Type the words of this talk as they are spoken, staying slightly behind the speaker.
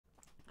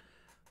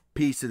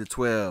Peace to the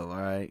 12. All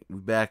right, we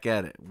back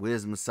at it.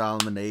 Wisdom of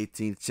Solomon, the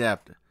 18th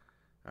chapter.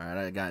 All right,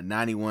 I got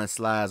 91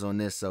 slides on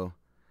this, so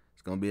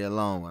it's gonna be a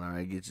long one. All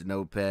right, get your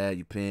notepad,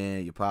 your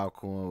pen, your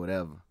popcorn,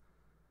 whatever.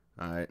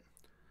 All right,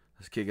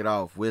 let's kick it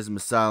off. Wisdom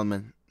of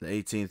Solomon, the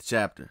 18th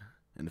chapter,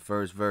 in the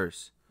first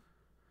verse.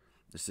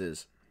 It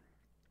says,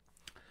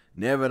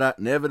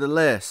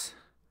 Nevertheless,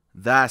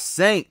 thy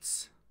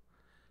saints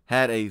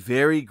had a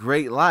very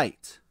great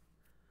light,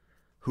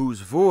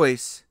 whose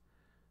voice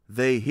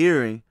they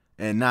hearing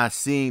and not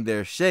seeing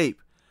their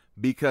shape,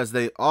 because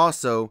they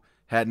also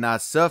had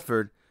not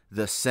suffered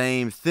the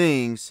same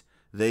things,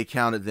 they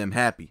counted them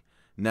happy.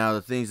 Now,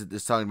 the things that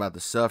it's talking about,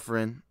 the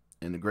suffering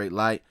and the great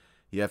light,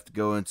 you have to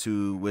go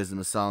into Wisdom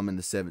of Solomon,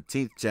 the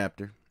 17th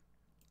chapter,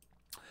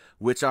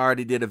 which I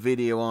already did a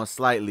video on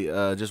slightly.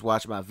 Just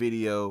watch my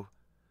video.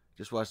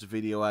 Just watch the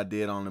video I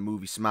did on the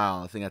movie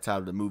Smile. I think I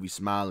titled the movie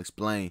Smile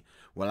Explain,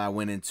 while I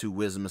went into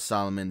Wisdom of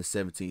Solomon, the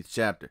 17th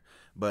chapter.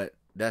 But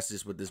that's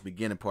just what this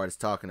beginning part is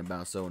talking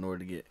about. So in order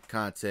to get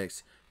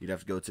context, you'd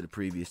have to go to the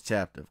previous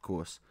chapter, of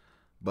course.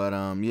 But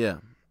yeah.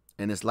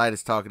 And this light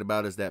is talking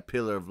about is that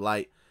pillar of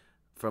light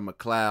from a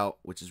cloud,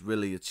 which is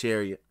really a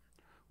chariot,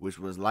 which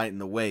was lighting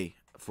the way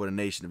for the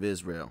nation of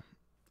Israel.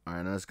 All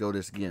right, now let's go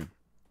this again.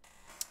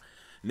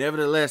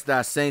 Nevertheless,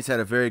 thy saints had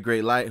a very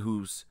great light,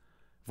 whose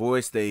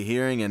voice they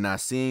hearing and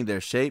not seeing their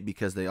shape,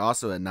 because they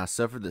also had not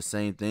suffered the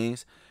same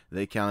things,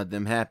 they counted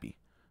them happy.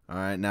 All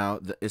right,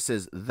 now it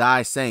says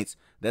thy saints.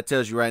 That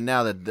tells you right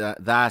now that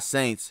thy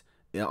saints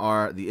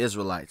are the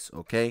Israelites,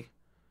 okay?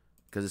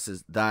 Because it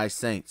says thy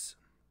saints.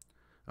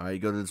 All right, you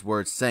go to this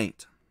word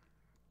saint.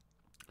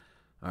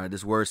 All right,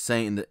 this word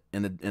saint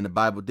in the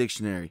Bible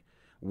dictionary,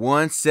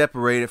 one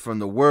separated from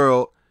the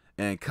world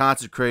and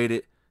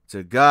consecrated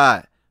to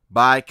God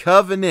by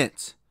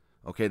covenant.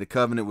 Okay, the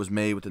covenant was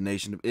made with the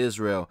nation of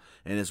Israel,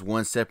 and it's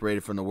one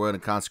separated from the world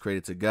and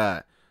consecrated to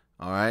God.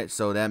 All right,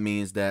 so that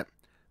means that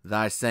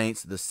thy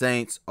saints, the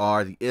saints,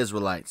 are the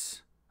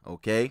Israelites.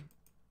 Okay,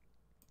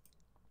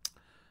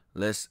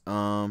 let's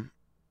prove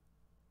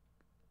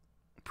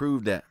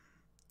that.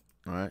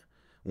 All right,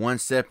 one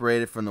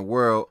separated from the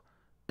world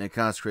and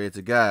consecrated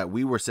to God.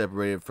 We were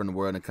separated from the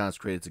world and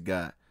consecrated to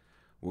God.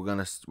 We're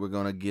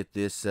gonna get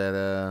this at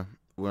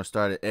we're gonna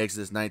start at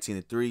Exodus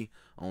 19:3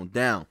 on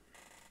down.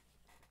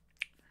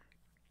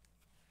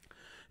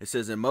 It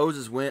says, and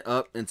Moses went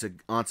up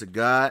unto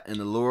God, and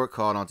the Lord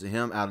called unto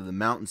him out of the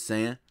mountain,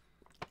 saying,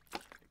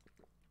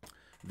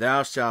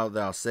 Thou shalt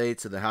thou say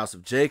to the house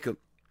of Jacob,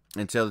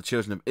 and tell the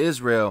children of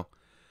Israel,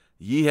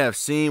 Ye have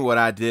seen what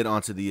I did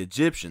unto the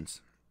Egyptians,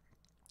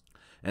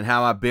 and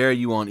how I bare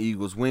you on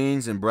eagle's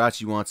wings, and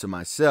brought you unto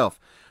myself.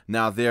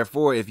 Now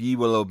therefore, if ye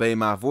will obey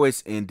my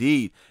voice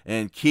indeed,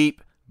 and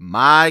keep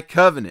my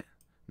covenant.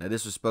 Now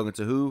this was spoken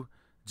to who?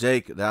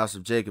 Jacob, the house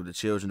of Jacob, the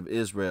children of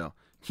Israel.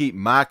 Keep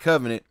my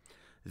covenant,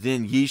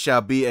 then ye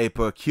shall be a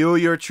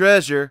peculiar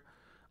treasure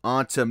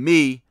unto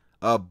me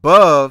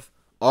above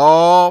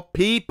all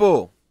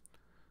people.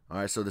 All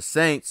right, so the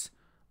saints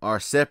are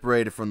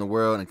separated from the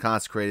world and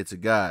consecrated to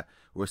God.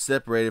 We're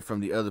separated from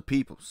the other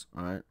peoples.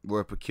 All right,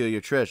 we're a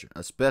peculiar treasure,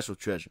 a special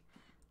treasure.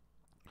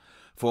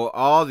 For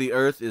all the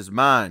earth is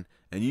mine,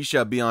 and ye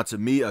shall be unto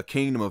me a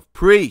kingdom of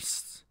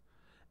priests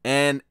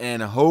and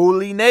an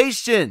holy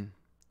nation.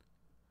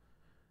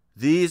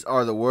 These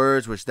are the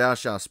words which thou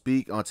shalt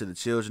speak unto the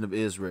children of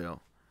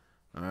Israel.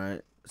 All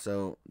right,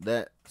 so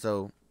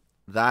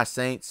thy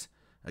saints,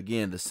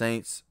 again, the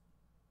saints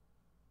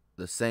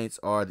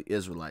are the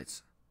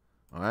Israelites.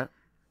 All right.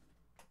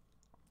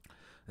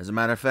 As a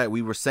matter of fact,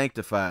 we were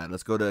sanctified.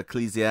 Let's go to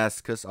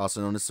Ecclesiasticus,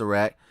 also known as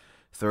Sirach,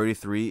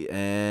 33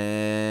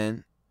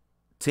 and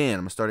 10.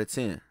 I'm gonna start at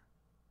 10.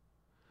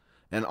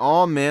 And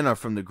all men are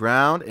from the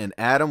ground, and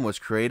Adam was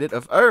created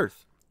of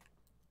earth.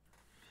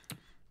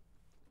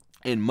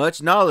 In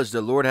much knowledge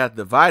the Lord hath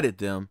divided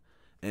them,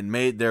 and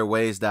made their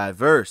ways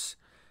diverse.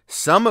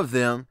 Some of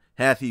them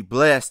hath he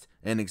blessed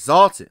and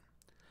exalted,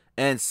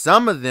 and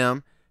some of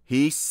them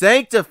he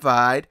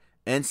sanctified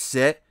and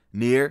set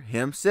near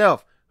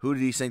himself. Who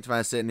did he sanctify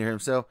and set near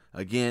himself?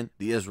 Again,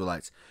 the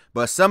Israelites.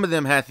 But some of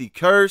them hath he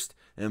cursed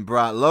and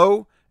brought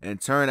low and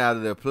turned out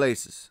of their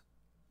places.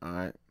 All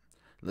right,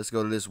 let's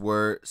go to this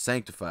word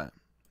sanctified.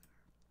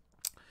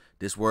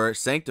 This word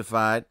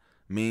sanctified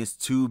means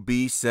to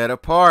be set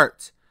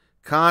apart,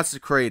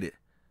 consecrated,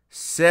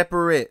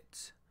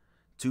 separate,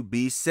 to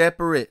be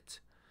separate.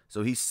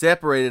 So he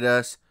separated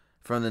us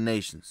from the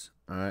nations,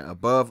 all right,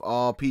 above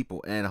all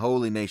people, and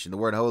holy nation. The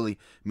word holy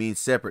means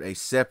separate, a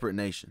separate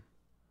nation.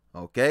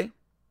 Okay.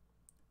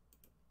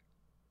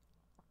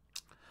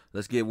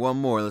 Let's get one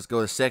more. Let's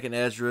go to 2nd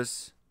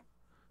Esdras.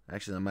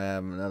 Actually, I might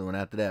have another one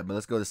after that, but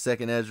let's go to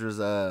 2nd Esdras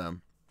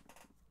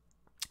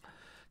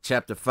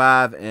chapter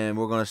 5, and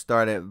we're going to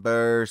start at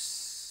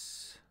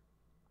verse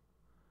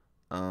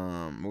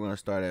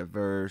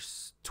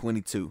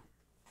 22.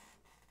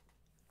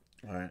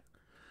 All right.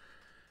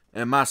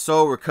 And my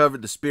soul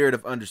recovered the spirit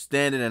of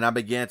understanding, and I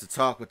began to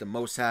talk with the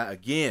Most High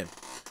again,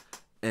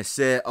 and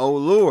said, O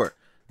Lord,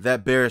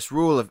 that bearest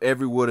rule of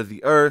every wood of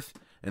the earth,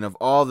 and of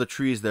all the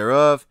trees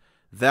thereof,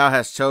 thou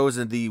hast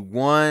chosen the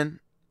one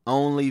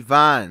only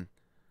vine.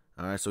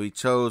 All right, so he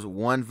chose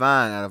one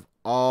vine out of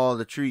all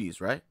the trees,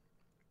 right?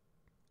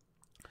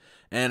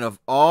 And of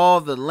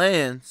all the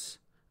lands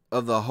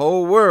of the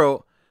whole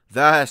world,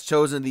 thou hast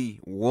chosen the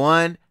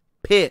one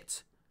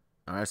pit.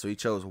 All right, so he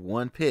chose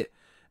one pit.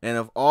 And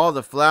of all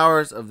the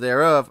flowers of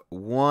thereof,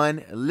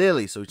 one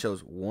lily. So he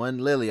chose one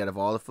lily out of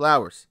all the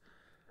flowers.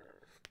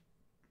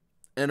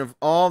 And of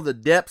all the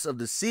depths of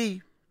the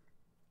sea,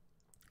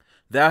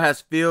 thou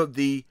hast filled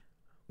the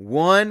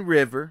one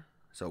river.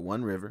 So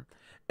one river.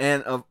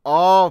 And of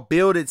all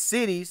builded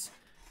cities,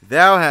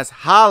 thou hast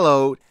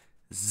hollowed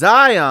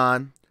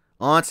Zion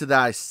unto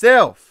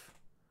thyself.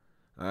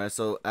 All right,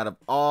 so out of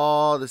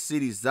all the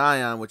cities,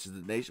 Zion, which is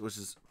the nation, which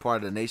is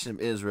part of the nation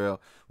of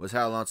Israel, was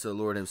hallowed unto the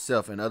Lord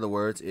himself. In other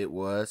words, it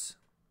was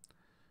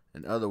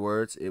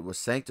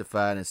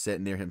sanctified and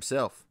set near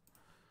himself.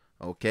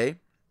 Okay.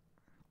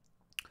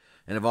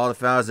 And of all the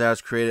fowls thou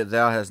hast created,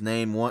 thou hast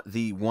named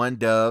thee one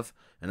dove,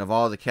 and of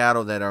all the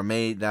cattle that are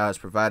made, thou hast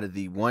provided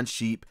thee one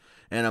sheep,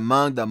 and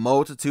among the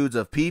multitudes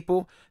of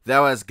people,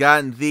 thou hast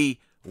gotten thee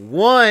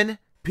one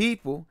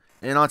people,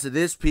 and unto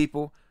this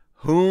people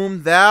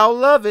whom thou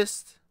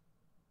lovest,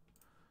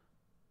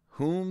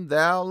 thou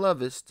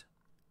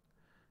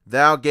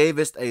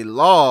gavest a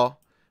law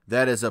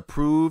that is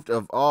approved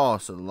of all.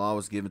 So the law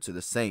was given to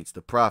the saints,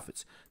 the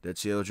prophets, the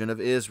children of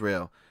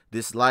Israel.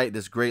 This light,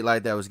 this great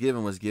light that was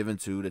given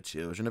to the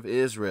children of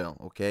Israel.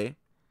 Okay.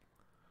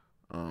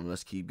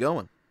 Let's keep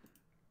going.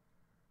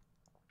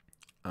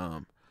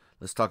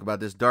 Let's talk about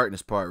this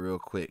darkness part real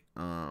quick.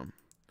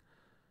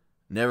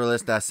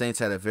 Nevertheless, thy saints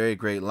had a very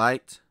great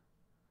light.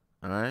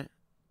 All right.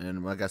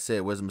 And like I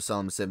said, Wisdom of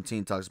Solomon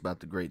 17 talks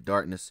about the great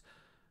darkness.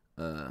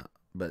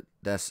 But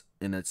that's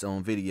in its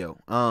own video.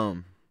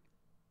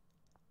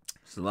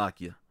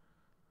 Salakia.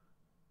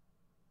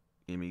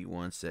 Give me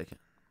 1 second.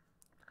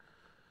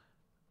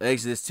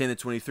 Exodus 10 and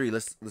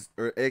 23.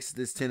 Or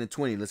Exodus 10 and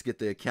 20. Let's get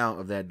the account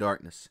of that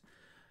darkness.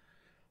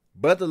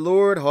 But the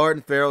Lord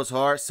hardened Pharaoh's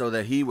heart so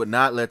that he would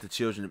not let the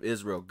children of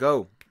Israel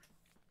go.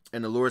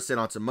 And the Lord said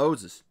unto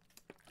Moses,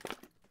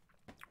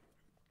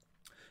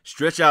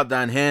 stretch out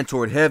thine hand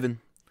toward heaven,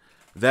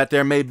 that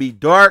there may be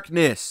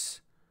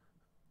darkness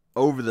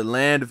over the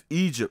land of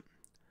Egypt,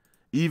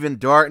 even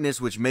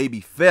darkness which may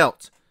be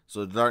felt.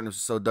 So the darkness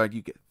was so dark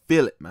you could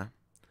feel it, man.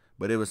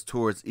 But it was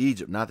towards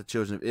Egypt, not the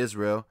children of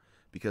Israel,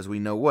 because we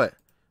know what?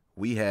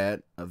 We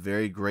had a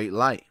very great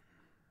light.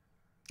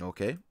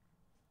 Okay.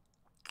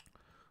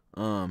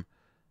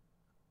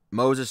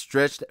 Moses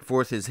stretched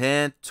forth his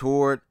hand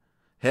toward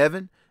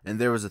heaven, and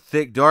there was a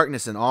thick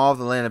darkness in all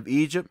the land of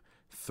Egypt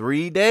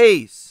 3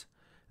 days.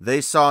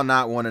 They saw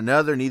not one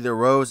another, neither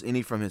rose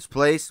any from his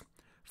place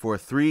for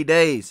 3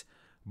 days.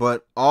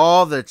 But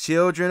all the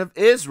children of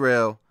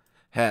Israel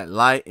had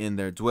light in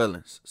their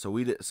dwellings. So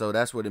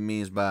that's what it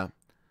means by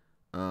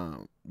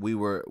we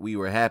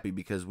were happy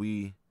because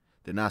we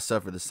did not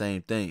suffer the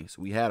same things.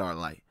 We had our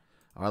light.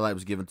 Our light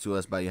was given to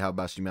us by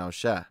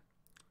yahawashi.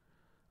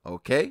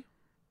 Okay.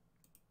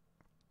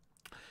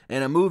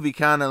 And a movie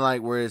kind of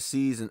like where it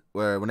sees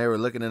where when they were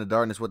looking in the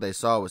darkness, what they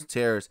saw was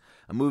terrors.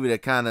 A movie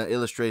that kind of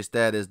illustrates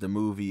that is the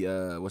movie.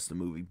 What's the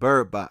movie?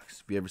 Bird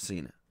Box. If you ever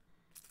seen it.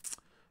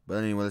 But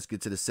anyway, let's get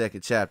to the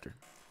second chapter,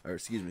 or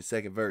excuse me,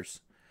 second verse.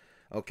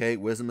 Okay,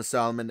 Wisdom of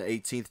Solomon, the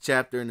 18th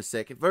chapter, and the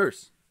second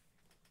verse.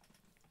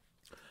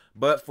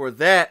 But for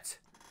that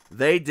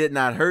they did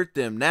not hurt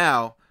them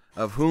now,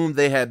 of whom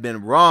they had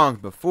been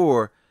wronged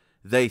before.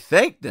 They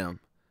thanked them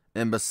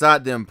and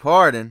besought them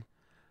pardon,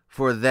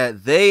 for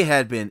that they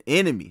had been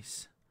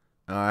enemies.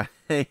 All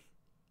right,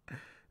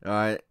 all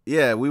right.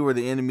 Yeah, we were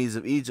the enemies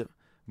of Egypt,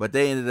 but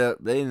they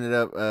ended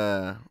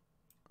up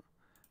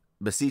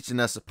beseeching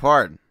us a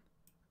pardon.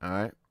 All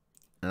right,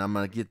 and I'm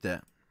gonna get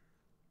that.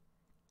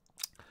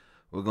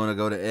 We're gonna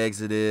go to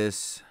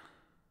Exodus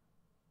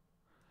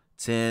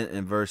 10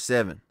 and verse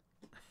 7.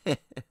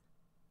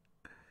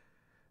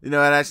 You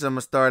know what? Actually, I'm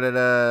gonna start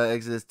at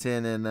Exodus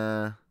 10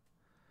 and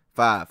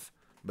 5,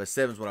 but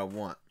 7 is what I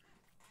want.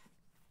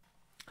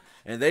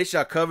 And they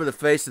shall cover the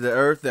face of the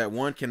earth, that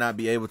one cannot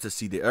be able to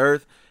see the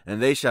earth,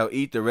 and they shall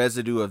eat the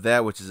residue of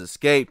that which is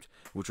escaped,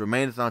 which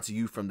remaineth unto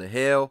you from the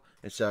hail,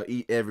 and shall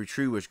eat every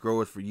tree which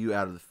groweth for you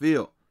out of the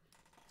field.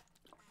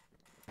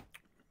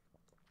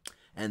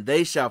 And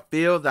they shall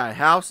fill thy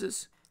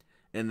houses,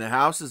 and the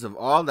houses of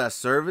all thy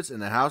servants,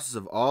 and the houses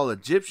of all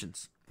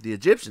Egyptians, the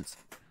Egyptians,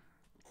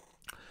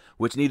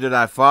 which neither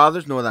thy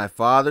fathers nor thy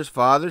fathers'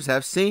 fathers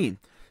have seen,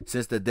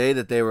 since the day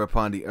that they were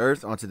upon the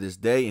earth unto this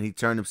day. And he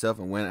turned himself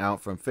and went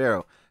out from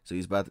Pharaoh. So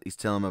he's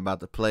telling him about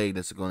the plague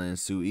that's going to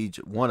ensue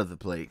Egypt, one of the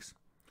plagues.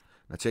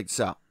 Now check this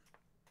out.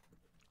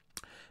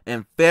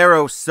 And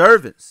Pharaoh's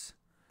servants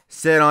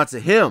said unto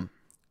him,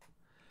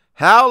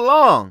 how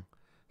long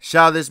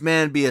shall this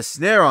man be a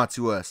snare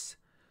unto us?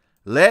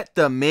 Let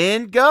the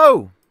men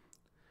go,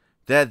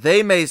 that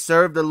they may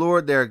serve the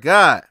Lord their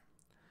God.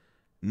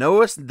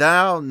 Knowest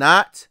thou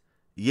not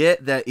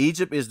yet that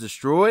Egypt is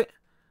destroyed?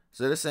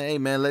 So they're saying, hey,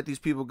 man, let these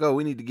people go.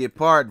 We need to get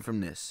pardon from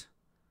this.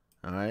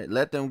 All right,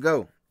 let them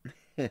go.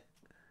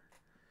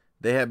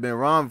 They had been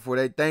wrong before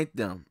they thanked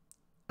them.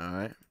 All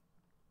right.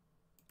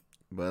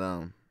 But,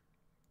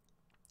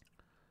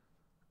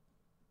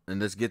 and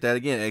let's get that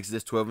again.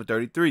 Exodus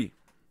 12:33.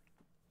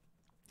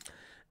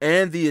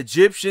 And the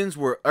Egyptians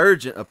were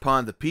urgent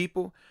upon the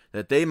people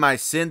that they might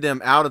send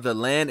them out of the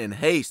land in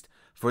haste,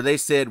 for they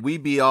said, we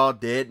be all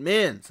dead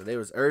men. So they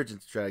was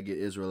urgent to try to get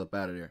Israel up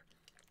out of there.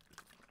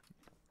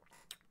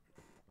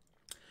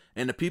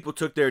 And the people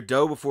took their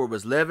dough before it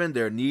was leavened,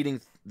 their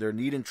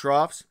kneading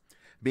troughs,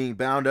 being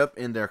bound up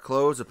in their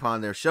clothes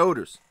upon their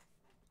shoulders.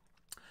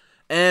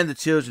 And the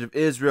children of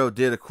Israel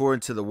did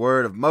according to the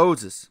word of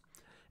Moses.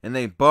 And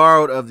they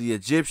borrowed of the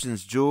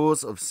Egyptians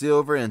jewels of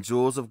silver and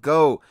jewels of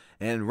gold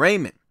and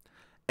raiment.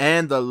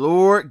 And the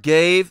Lord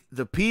gave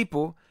the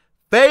people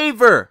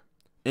favor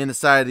in the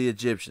sight of the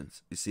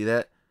Egyptians. You see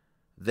that?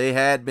 They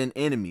had been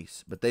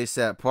enemies, but they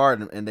sat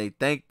pardon and they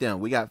thanked them.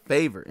 We got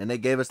favor, and they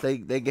gave us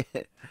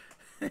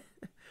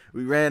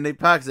we ran in their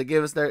pockets. They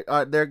gave us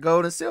their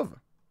gold and silver.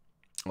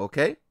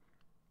 Okay.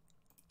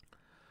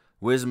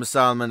 Wisdom of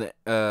Solomon,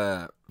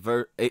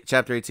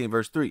 chapter 18,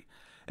 verse 3.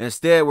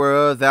 Instead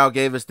whereof thou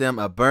gavest them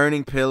a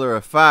burning pillar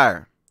of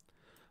fire,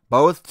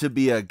 both to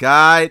be a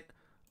guide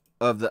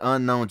of the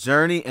unknown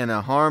journey and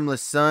a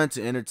harmless sun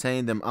to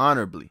entertain them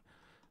honorably.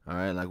 All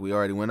right, like we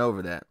already went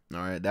over that. All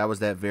right, that was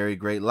that very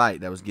great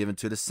light that was given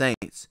to the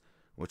saints,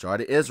 which are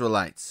the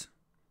Israelites.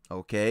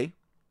 Okay.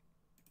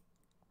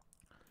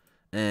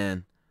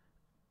 And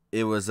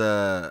it was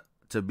to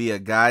be a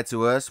guide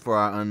to us for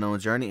our unknown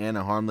journey and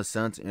a harmless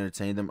sun to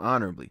entertain them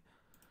honorably.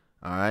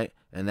 All right,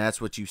 and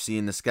that's what you see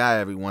in the sky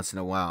every once in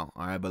a while.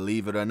 All right,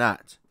 believe it or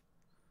not.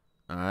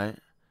 All right,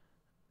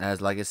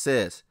 as like it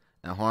says,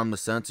 a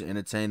harmless sun to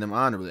entertain them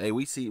honorably. Hey,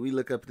 we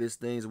look up these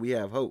things, we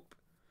have hope.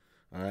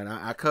 All right,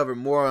 I covered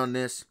more on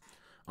this,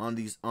 on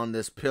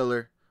this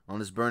pillar, on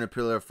this burning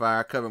pillar of fire.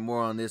 I covered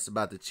more on this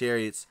about the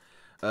chariots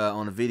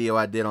on a video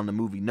I did on the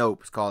movie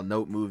Nope. It's called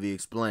Nope Movie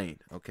Explained.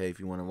 Okay, if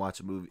you want to watch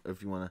a movie, or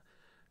if you want to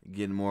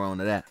get more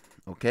onto that.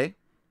 Okay.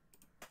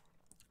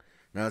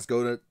 Now let's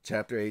go to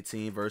chapter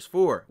 18, verse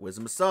 4,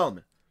 Wisdom of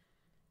Solomon.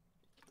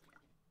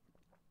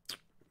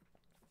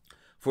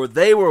 For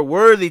they were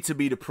worthy to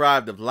be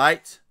deprived of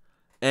light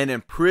and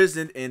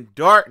imprisoned in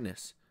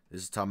darkness.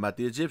 This is talking about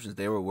the Egyptians.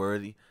 They were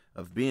worthy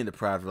of being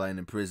deprived of light and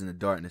imprisoned in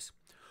darkness.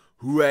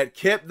 Who had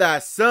kept thy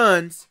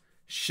sons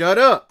shut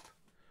up.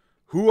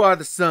 Who are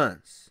the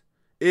sons?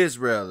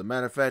 Israel. As a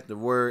matter of fact, the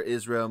word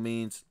Israel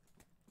means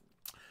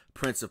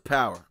Prince of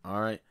Power.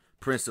 All right.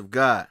 Prince of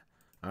God.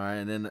 All right.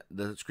 And then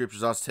the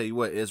scriptures also tell you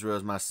what? Israel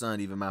is my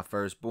son, even my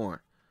firstborn.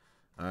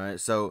 All right.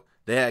 So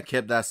they had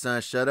kept thy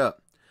sons shut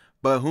up.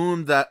 By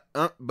whom the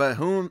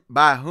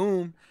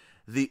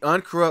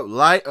uncorrupt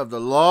light of the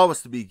law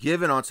was to be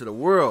given unto the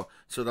world.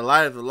 So the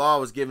light of the law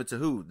was given to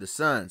who? The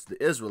sons,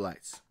 the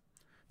Israelites,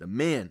 the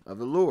men of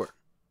the Lord,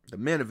 the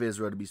men of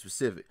Israel to be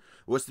specific,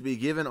 was to be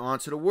given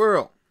unto the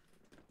world.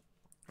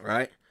 All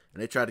right?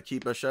 And they tried to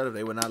keep us shut up.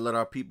 They would not let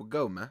our people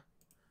go, man.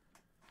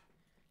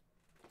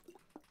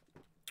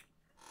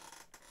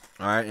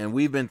 All right, and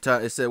we've been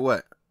taught, it said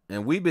what?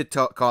 And we've been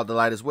called the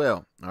light as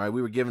well. All right,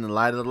 we were given the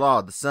light of the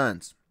law, the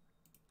sons.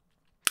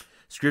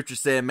 Scripture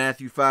said in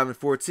Matthew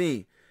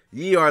 5:14,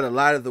 ye are the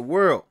light of the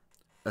world.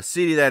 A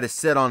city that is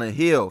set on a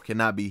hill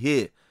cannot be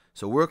hid.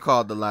 So we're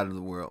called the light of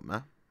the world,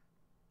 man.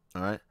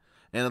 All right.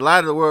 And the light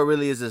of the world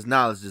really is this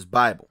knowledge, this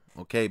Bible.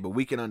 Okay. But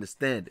we can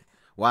understand it.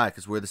 Why?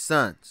 Because we're the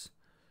sons.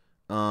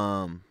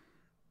 And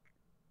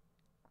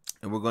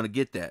we're going to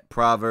get that.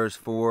 Proverbs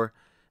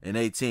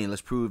 4:18.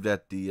 Let's prove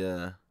that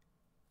the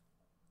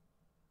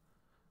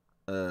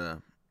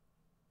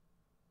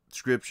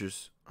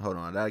scriptures. Hold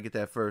on. Did I get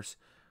that first?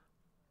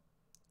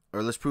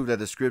 Or let's prove that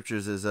the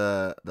scriptures is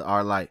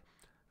our light.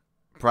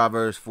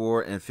 Proverbs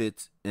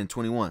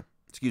 4:21.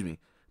 Excuse me.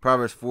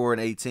 Proverbs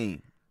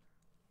 4:18.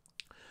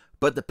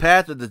 But the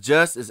path of the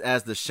just is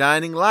as the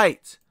shining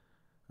light.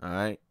 All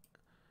right.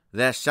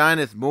 That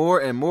shineth more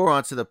and more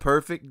unto the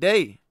perfect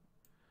day.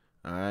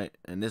 All right.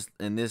 And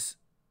this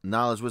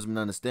knowledge, wisdom, and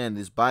understanding,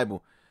 this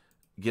Bible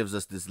gives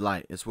us this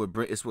light. It's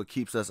what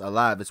keeps us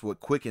alive. It's what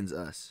quickens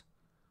us.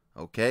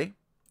 Okay.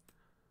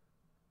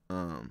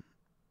 And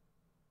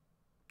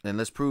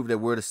let's prove that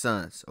we're the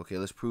sons. Okay,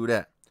 let's prove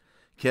that.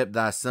 Kept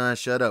thy sons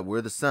shut up.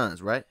 We're the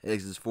sons, right?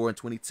 Exodus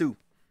 4:22.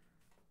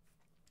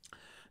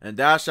 And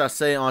thou shalt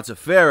say unto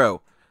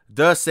Pharaoh,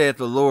 thus saith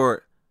the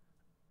Lord,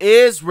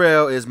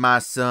 Israel is my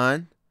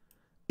son,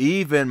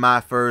 even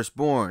my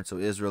firstborn. So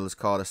Israel is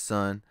called a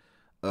son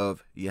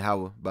of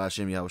Yahawah,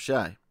 Ba'ashem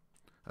Yahawashi,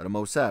 of the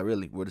Most High,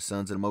 really. We're the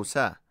sons of the Most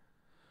High.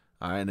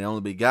 All right, and the only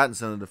begotten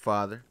son of the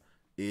Father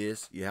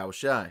is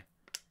Yahawashi.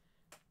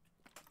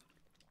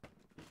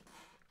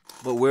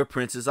 But we're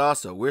princes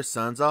also. We're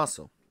sons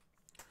also.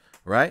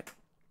 Right?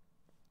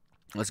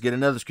 Let's get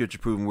another scripture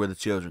proving we're the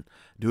children.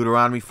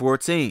 Deuteronomy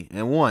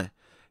 14:1.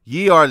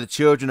 Ye are the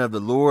children of the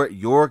Lord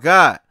your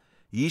God.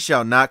 Ye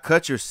shall not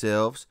cut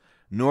yourselves,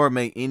 nor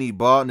make any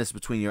baldness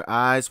between your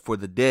eyes for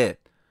the dead.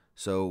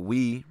 So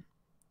we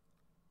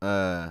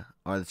are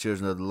the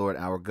children of the Lord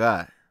our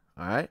God.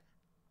 All right?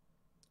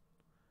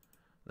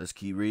 Let's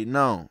keep reading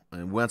on.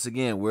 And once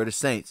again, we're the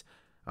saints.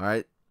 All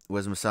right.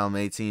 Wisdom of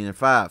Solomon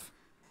 18:5.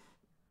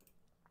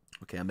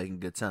 Okay, I'm making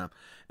good time.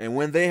 And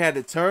when they had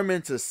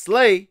determined to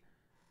slay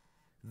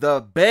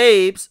the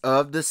babes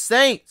of the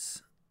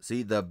saints.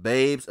 See, the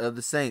babes of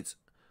the saints.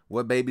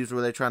 What babies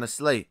were they trying to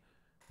slay?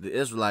 The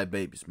Israelite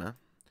babies, man.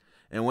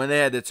 And when they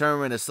had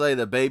determined to slay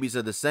the babies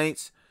of the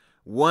saints,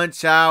 one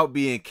child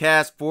being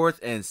cast forth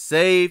and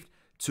saved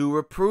to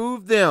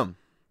reprove them.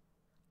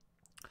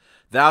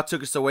 Thou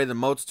tookest away the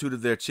multitude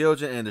of their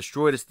children and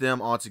destroyedest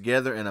them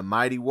altogether in a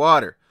mighty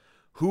water.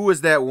 Who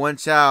was that one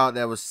child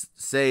that was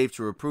saved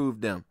to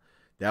reprove them?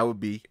 That would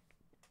be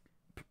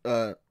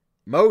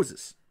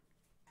Moses.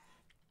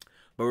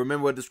 But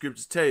remember what the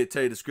scriptures tell you.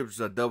 The scriptures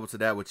are double to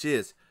that which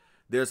is.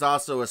 There's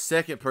also a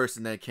second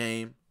person that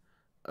came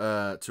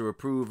to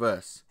reprove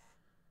us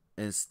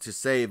and to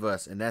save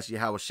us, and that's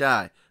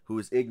yahawashi, who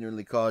is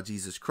ignorantly called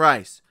Jesus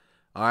Christ.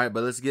 All right,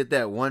 but let's get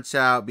that. One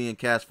child being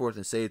cast forth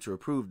and saved to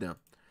reprove them.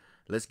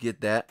 Let's get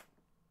that.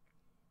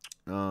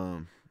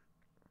 First,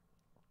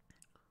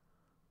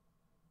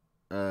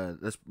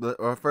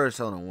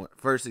 hold on.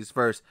 First things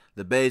first,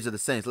 the babes of the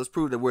saints. Let's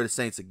prove that we're the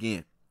saints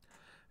again.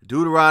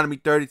 Deuteronomy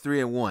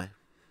 33:1.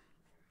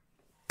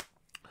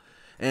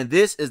 And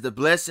this is the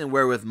blessing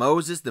wherewith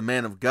Moses, the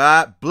man of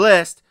God,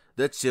 blessed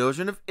the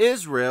children of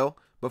Israel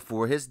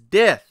before his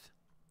death.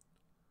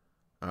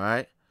 All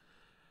right.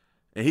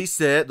 And he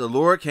said, the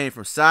Lord came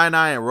from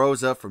Sinai and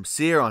rose up from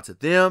Seir unto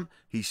them.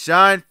 He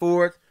shined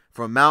forth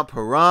from Mount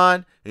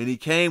Paran, and he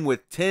came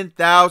with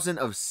 10,000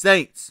 of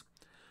saints.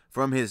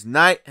 From his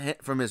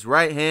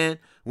right hand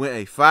went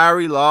a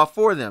fiery law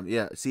for them.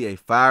 Yeah, see, a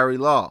fiery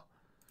law.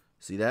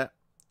 See that?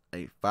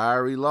 A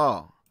fiery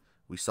law.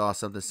 We saw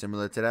something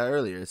similar to that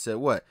earlier. It said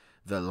what?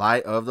 The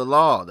light of the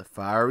law, the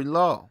fiery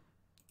law.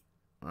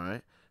 All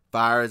right.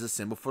 Fire is a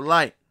symbol for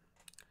light.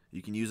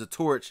 You can use a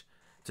torch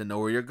to know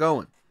where you're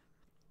going.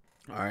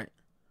 All right.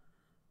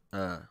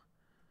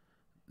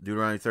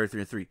 Deuteronomy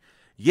 33:3.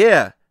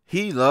 Yeah,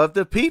 he loved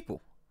the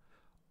people,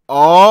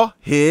 all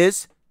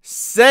his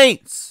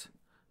saints.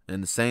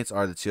 And the saints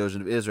are the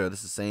children of Israel.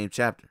 This is the same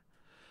chapter.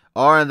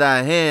 Are in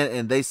thy hand,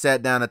 and they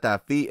sat down at thy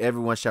feet.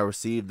 Everyone shall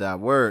receive thy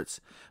words.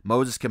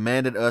 Moses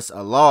commanded us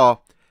a law,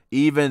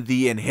 even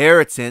the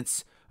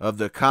inheritance of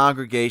the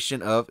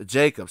congregation of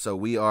Jacob. So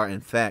we are,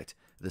 in fact,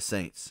 the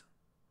saints.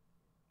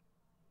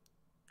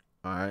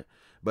 All right.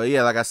 But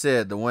yeah, like I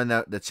said,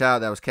 the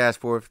child that was cast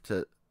forth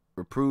to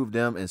reprove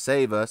them and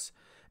save us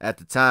at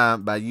the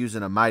time by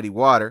using a mighty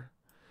water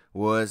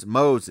was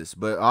Moses.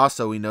 But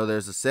also we know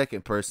there's a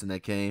second person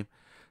that came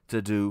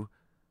to do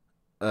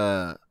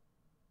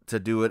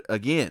it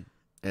again,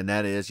 and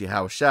that is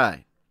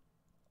yahawashi.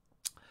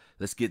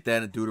 Let's get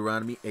that in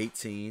Deuteronomy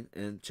 18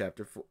 and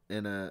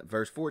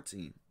verse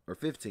 14 or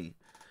 15.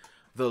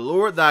 The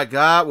Lord thy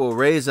God will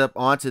raise up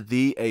unto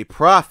thee a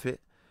prophet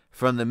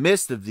from the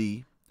midst of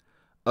thee,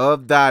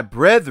 of thy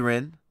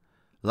brethren,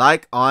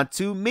 like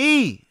unto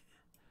me.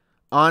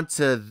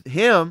 Unto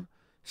him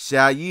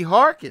shall ye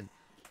hearken.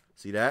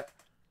 See that?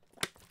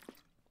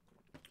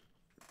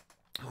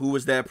 Who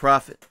was that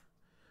prophet?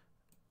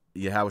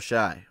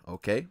 Yahawashi.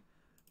 Okay.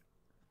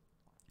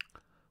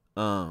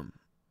 And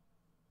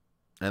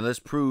let's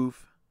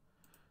prove,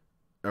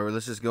 or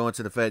let's just go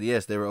into the fact,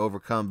 yes, they were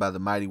overcome by the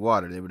mighty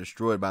water. They were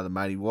destroyed by the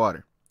mighty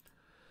water.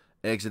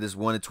 Exodus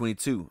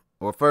 1:22.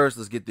 Or first,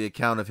 let's get the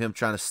account of him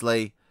trying to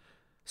slay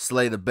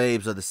the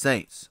babes of the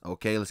saints.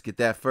 Okay, let's get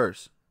that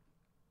first.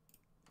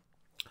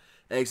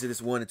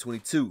 Exodus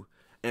 1:22.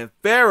 And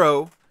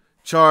Pharaoh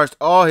charged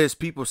all his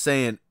people,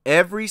 saying,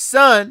 every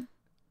son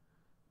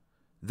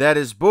that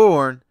is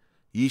born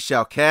ye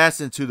shall cast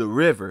into the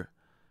river,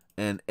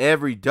 and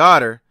every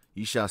daughter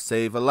ye shall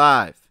save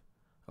alive.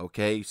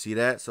 Okay, you see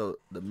that? So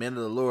the men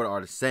of the Lord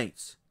are the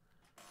saints.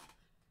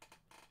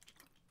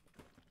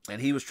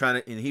 And he was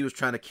trying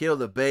to kill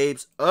the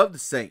babes of the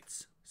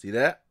saints. See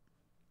that?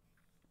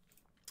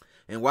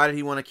 And why did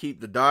he want to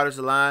keep the daughters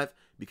alive?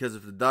 Because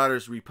if the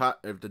daughters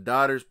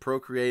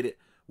procreated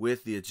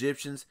with the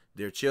Egyptians,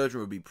 their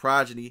children would be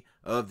progeny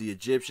of the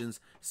Egyptians,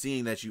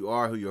 seeing that you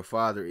are who your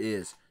father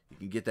is. You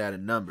can get that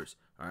in Numbers.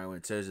 All right, when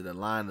it tells you the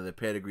line of the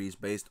pedigrees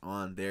based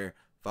on their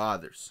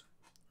fathers.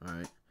 All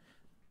right.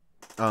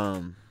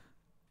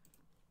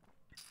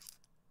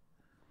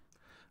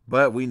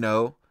 But we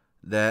know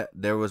that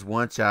there was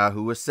one child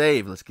who was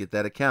saved. Let's get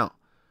that account.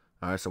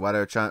 All right. So while they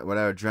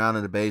were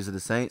drowning the babes of the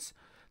saints,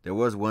 there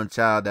was one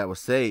child that was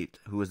saved.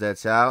 Who was that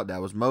child?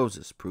 That was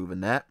Moses.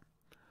 Proving that.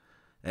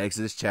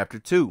 Exodus chapter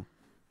 2.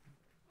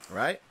 All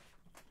right.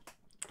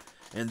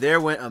 And there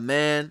went a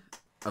man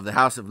of the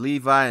house of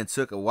Levi and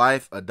took a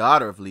wife, a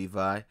daughter of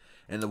Levi.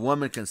 And the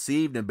woman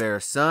conceived and bare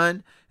a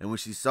son. And when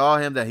she saw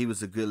him that he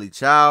was a goodly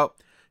child,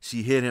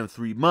 she hid him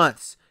 3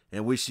 months.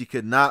 And when she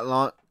could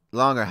not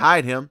longer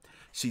hide him,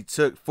 she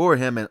took for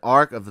him an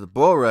ark of the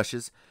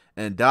bulrushes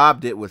and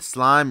daubed it with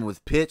slime and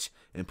with pitch,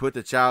 and put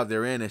the child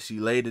therein, and she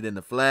laid it in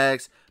the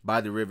flags by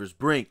the river's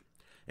brink.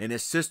 And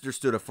his sister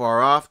stood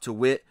afar off to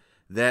wit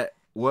that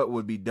what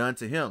would be done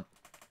to him.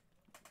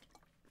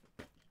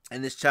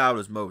 And this child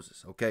is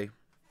Moses, okay?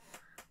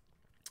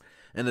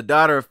 And the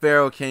daughter of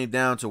Pharaoh came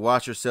down to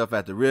wash herself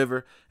at the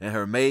river, and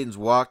her maidens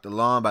walked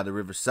along by the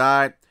river's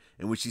side.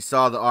 And when she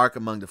saw the ark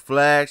among the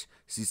flags,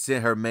 she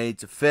sent her maid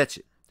to fetch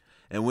it.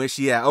 And when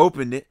she had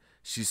opened it,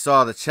 she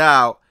saw the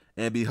child,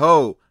 and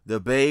behold, the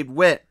babe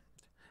wept.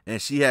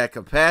 And she had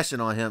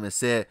compassion on him and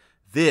said,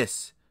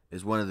 "This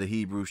is one of the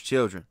Hebrews'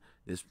 children."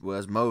 This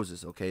was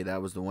Moses. Okay,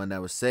 that was the one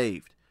that was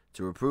saved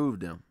to reprove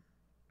them.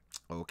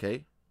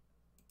 Okay.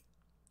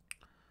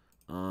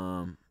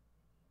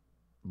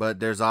 But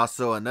there's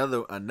also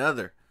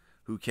another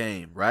who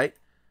came, right?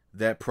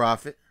 That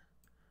prophet,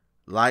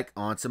 like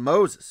unto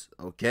Moses.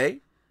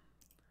 Okay.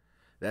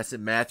 That's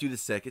in Matthew the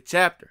 2nd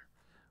chapter,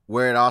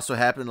 where it also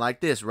happened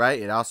like this,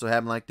 right? It also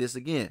happened like this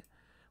again,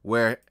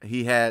 where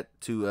he had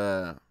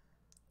to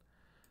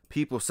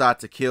people sought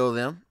to kill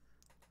them.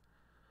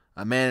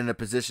 A man in a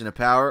position of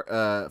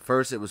power.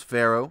 First it was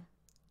Pharaoh.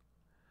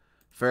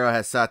 Pharaoh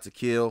had sought to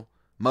kill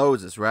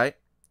Moses, right?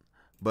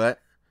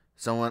 But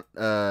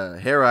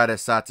Herod had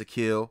sought to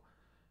kill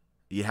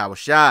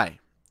yahawashi.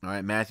 All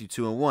right, Matthew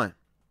 2:1.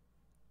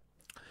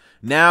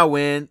 Now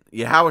when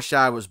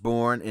yahawashi was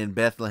born in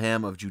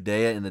Bethlehem of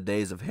Judea in the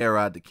days of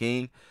Herod the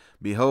king,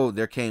 behold,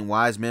 there came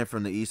wise men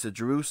from the east of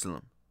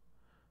Jerusalem.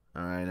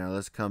 All right, now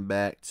let's come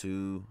back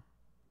to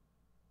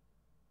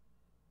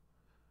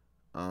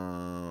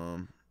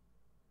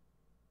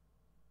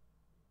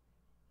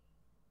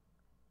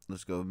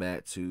let's go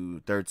back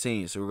to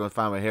 13. So we're going to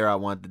find what Herod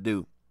wanted to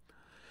do.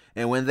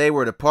 And when they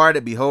were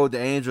departed, behold, the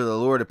angel of the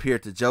Lord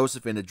appeared to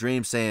Joseph in a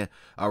dream, saying,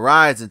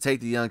 "Arise and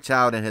take the young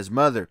child and his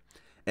mother,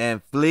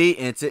 and flee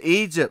into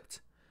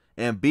Egypt,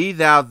 and be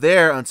thou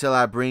there until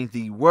I bring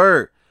thee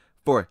word.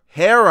 For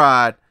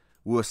Herod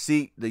will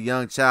seek the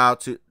young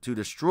child to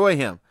destroy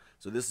him."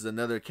 So this is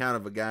another account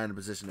of a guy in a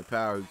position of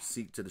power who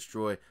seek to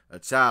destroy a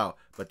child.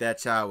 But that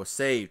child was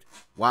saved.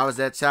 Why was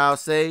that child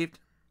saved?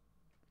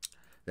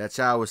 That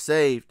child was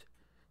saved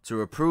to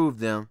reprove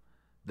them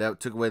that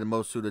took away the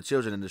multitude of the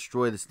children and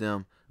destroyed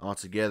them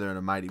altogether in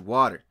a mighty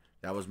water.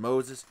 That was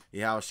Moses.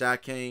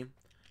 Yahawashi came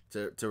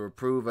to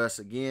reprove us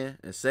again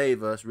and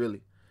save us,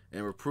 really,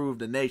 and reprove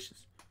the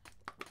nations.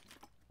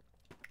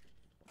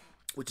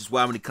 Which is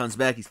why when he comes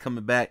back, he's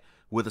coming back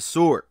with a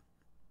sword.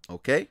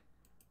 Okay?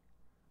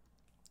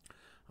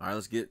 All right,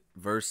 let's get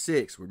verse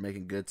 6. We're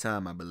making good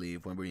time, I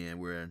believe, when we're in.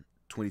 We're in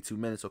 22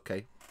 minutes.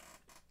 Okay.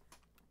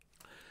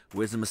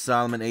 Wisdom of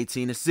Solomon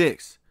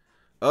 18:6.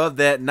 Of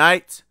that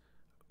night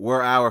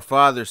were our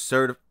fathers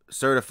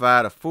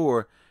certified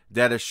afore,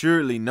 that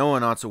assuredly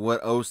knowing unto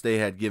what oaths they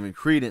had given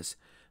credence,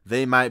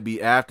 they might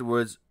be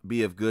afterwards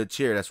be of good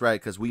cheer. That's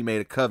right, because we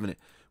made a covenant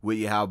with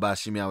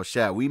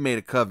Yahawah. We made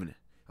a covenant.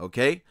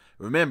 Okay?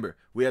 Remember,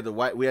 we had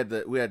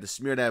to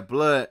smear that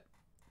blood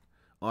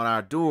on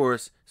our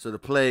doors so the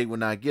plague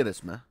would not get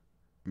us, man.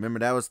 Remember,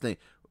 that was the thing.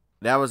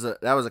 That was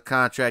a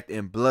contract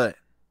in blood.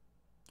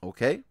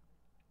 Okay?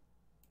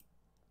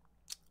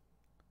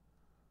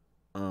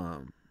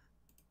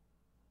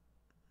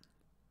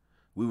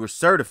 We were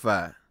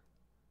certified.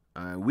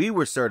 All right, we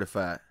were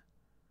certified.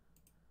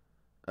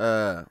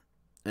 And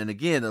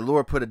again, the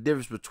Lord put a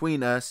difference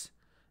between us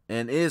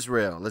and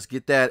Israel. Let's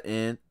get that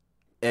in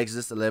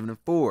Exodus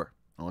 11:4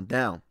 on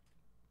down.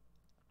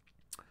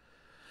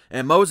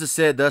 And Moses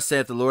said, "Thus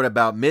saith the Lord,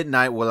 about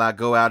midnight will I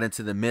go out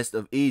into the midst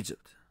of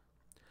Egypt,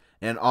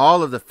 and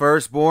all of the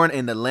firstborn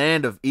in the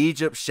land of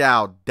Egypt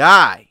shall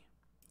die,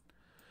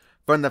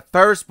 from the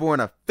firstborn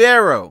of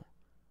Pharaoh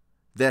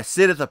that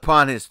sitteth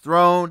upon his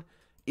throne,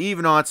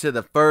 even unto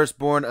the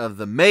firstborn of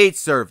the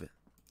maidservant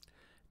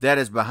that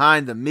is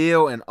behind the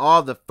mill, and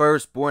all the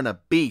firstborn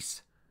of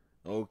beasts."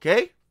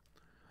 Okay?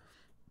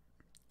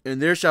 "And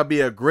there shall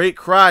be a great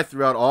cry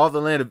throughout all the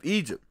land of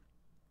Egypt,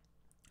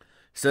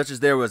 such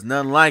as there was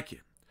none like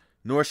it,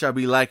 nor shall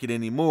be like it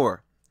any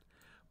more.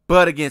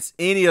 But against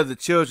any of the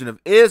children of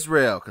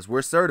Israel," because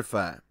we're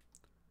certified.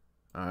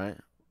 All right?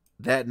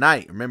 That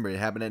night, remember, it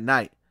happened at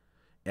night,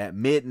 at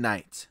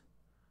midnight.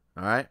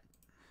 All right?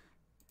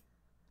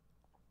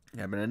 It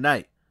happened at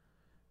night.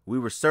 We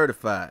were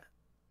certified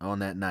on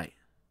that night.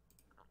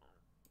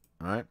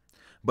 All right?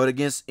 "But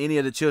against any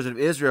of the children of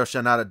Israel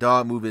shall not a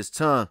dog move his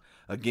tongue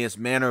against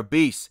man or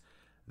beast,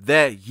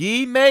 that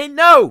ye may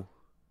know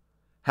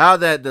how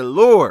that the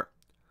Lord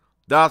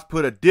doth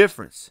put a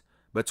difference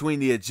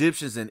between the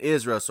Egyptians and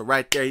Israel." So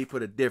right there, he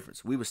put a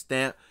difference. We were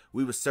stamped,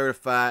 we were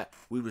certified,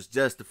 we was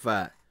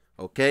justified.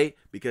 Okay?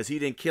 Because he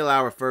didn't kill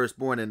our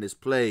firstborn in this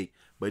plague,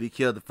 but he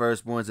killed the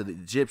firstborns of the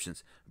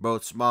Egyptians,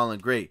 both small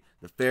and great,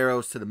 the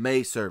pharaohs to the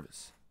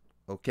maidservants.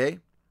 Okay?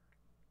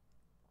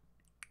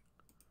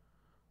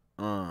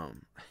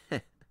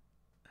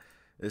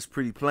 It's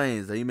pretty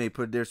plain that he may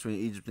put a difference between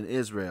Egypt and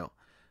Israel.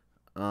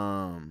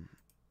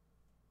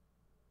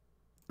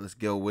 Let's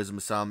go Wisdom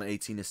of Solomon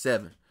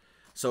 18:7.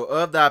 "So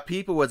of thy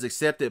people was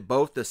accepted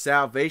both the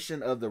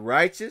salvation of the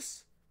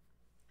righteous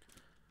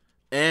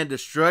and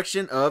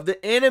destruction of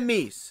the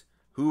enemies."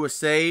 Who was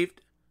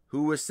saved?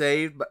 Who was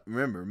saved? But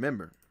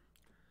remember.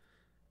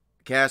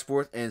 Cast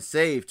forth and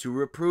saved to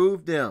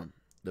reprove them.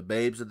 The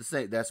babes of the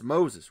saints. That's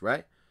Moses,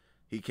 right?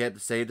 He kept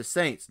to save the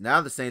saints. Now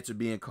the saints are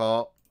being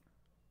called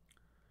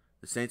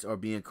The saints are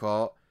being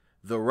called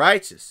the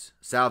righteous.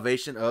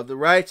 Salvation of the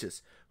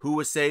righteous. Who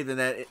was saved in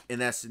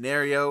that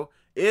scenario?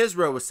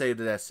 Israel was saved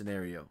in that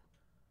scenario.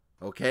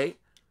 Okay?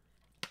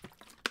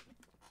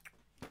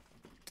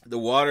 The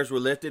waters were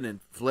lifted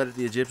and flooded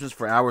the Egyptians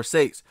for our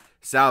sakes.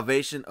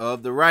 Salvation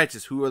of the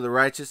righteous. Who are the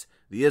righteous?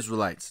 The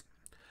Israelites.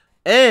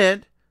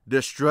 And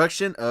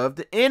destruction of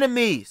the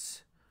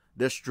enemies.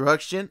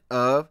 Destruction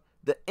of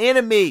the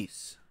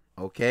enemies.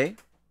 Okay?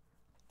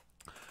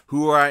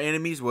 Who are our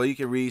enemies? Well, you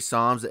can read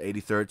Psalms, the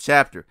 83rd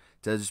chapter.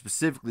 It tells you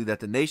specifically that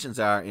the nations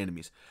are our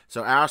enemies.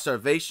 So our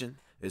salvation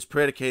is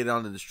predicated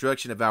on the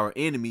destruction of our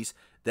enemies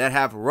that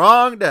have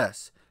wronged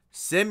us.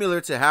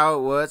 Similar to how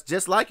it was,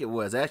 just like it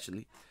was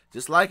actually.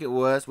 Just like it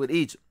was with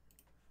Egypt.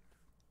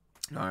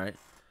 All right.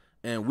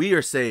 And we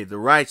are saved, the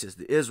righteous,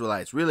 the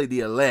Israelites, really the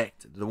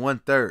elect, the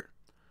 1/3.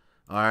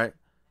 All right.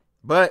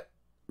 But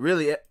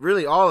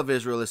really all of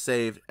Israel is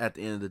saved at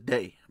the end of the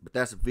day. But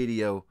that's a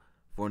video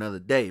for another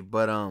day.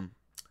 But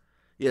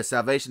yeah,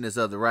 salvation is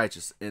of the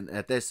righteous. And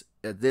at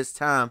this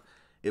time,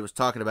 it was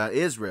talking about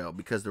Israel,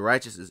 because the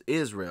righteous is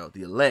Israel,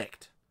 the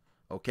elect.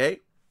 Okay?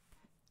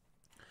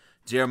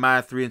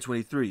 Jeremiah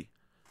 3:23.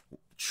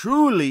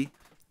 Truly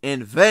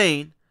in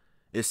vain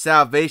is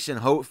salvation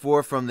hoped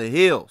for from the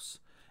hills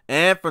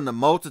and from the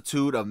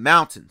multitude of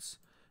mountains.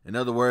 In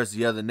other words,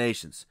 the other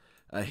nations.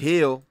 A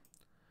hill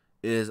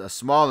is a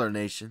smaller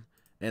nation,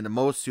 and the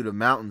multitude of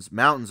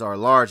mountains are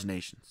large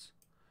nations.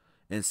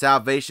 And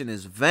salvation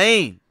is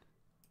vain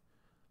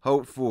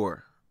hoped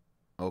for.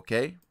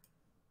 Okay?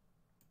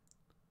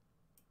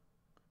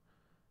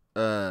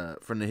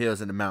 From the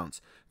hills and the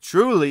mountains.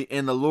 Truly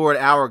in the Lord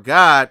our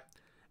God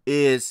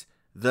is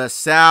the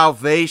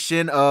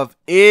salvation of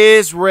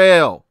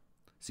Israel.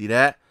 See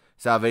that?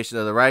 Salvation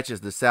of the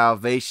righteous, the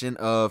salvation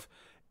of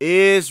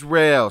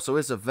Israel. So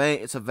it's a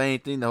vain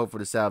thing to hope for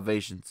the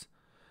salvations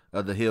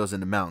of the hills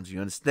and the mountains.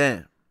 You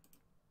understand?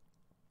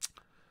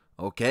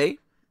 Okay.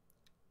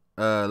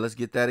 Let's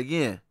get that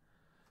again.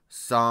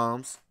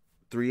 Psalms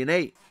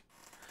 3:8.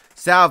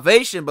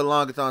 Salvation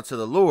belongeth unto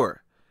the Lord.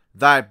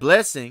 Thy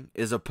blessing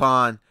is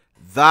upon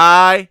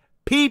thy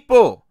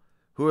people.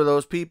 Who are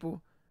those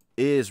people?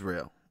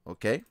 Israel.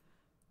 Okay.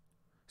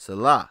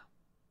 Salah.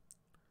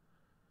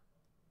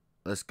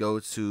 Let's go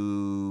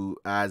to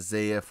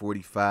Isaiah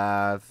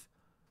 45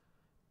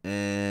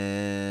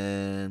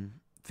 and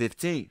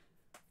 15.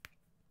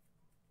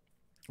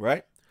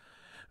 Right?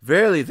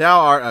 Verily thou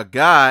art a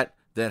God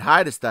that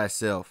hidest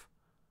thyself.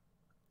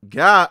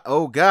 God,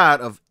 O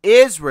God of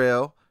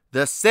Israel,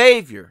 the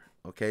Savior.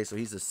 Okay, so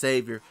he's the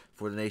Savior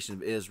for the nation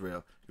of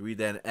Israel. You read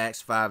that in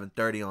Acts 5 and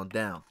 30 on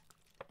down.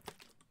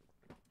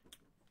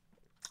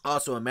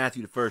 Also in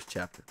Matthew, the 1st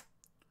chapter,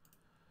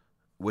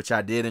 which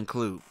I did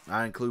include.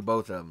 I include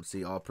both of them.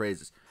 See, all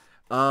praises.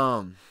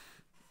 Matthew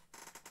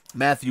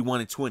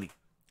 1 and 20.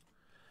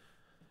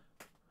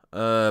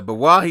 But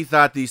while he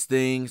thought these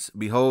things,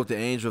 behold, the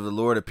angel of the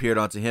Lord appeared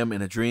unto him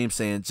in a dream,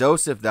 saying,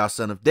 Joseph, thou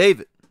son of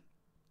David,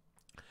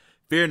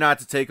 fear not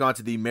to take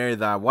unto thee Mary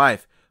thy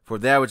wife, for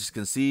that which is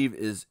conceived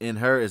is in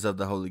her is of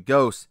the Holy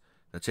Ghost.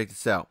 Now check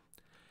this out.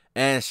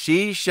 And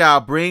she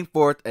shall bring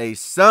forth a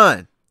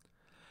son,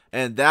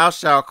 and thou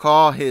shalt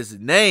call his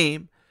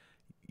name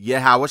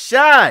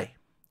yahawashi,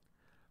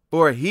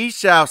 for he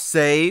shall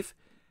save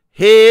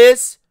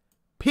his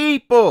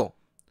people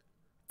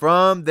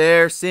from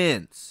their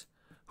sins.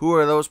 Who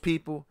are those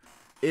people?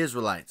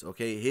 Israelites,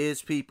 okay?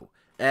 His people.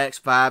 Acts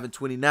 5 and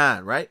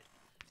 29, right?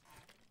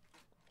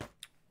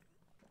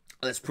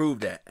 Let's prove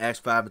that. Acts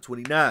 5 and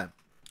 29.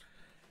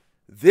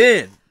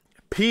 Then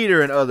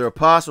Peter and other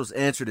apostles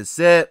answered and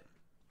said,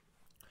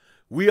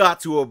 we ought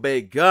to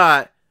obey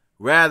God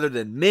rather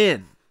than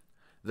men.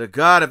 The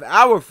God of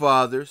our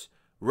fathers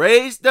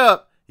raised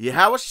up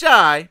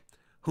yahawashi,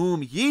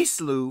 whom ye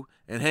slew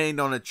and hanged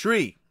on a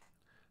tree.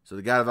 So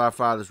the God of our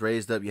fathers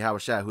raised up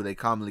yahawashi, who they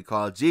commonly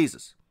call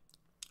Jesus.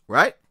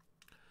 Right?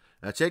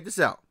 Now check this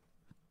out.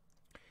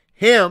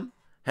 Him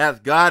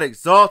hath God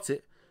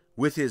exalted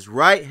with his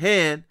right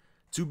hand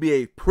to be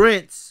a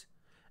prince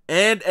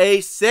and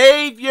a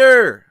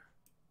savior.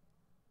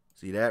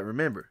 See that?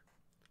 Remember,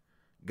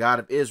 God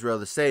of Israel,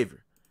 the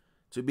Savior,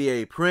 to be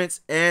a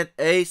prince and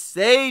a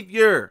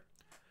savior,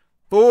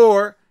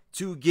 for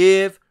to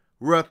give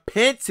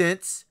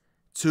repentance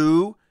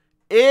to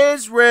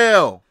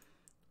Israel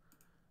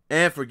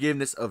and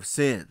forgiveness of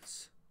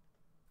sins.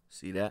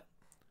 See that?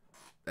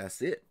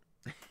 That's it.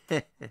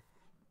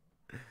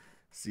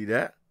 See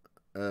that?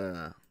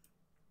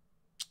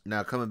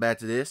 Now coming back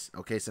to this.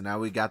 Okay, so now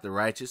we got the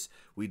righteous.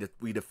 We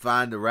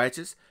defined the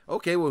righteous.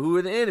 Okay, well, who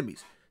are the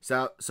enemies?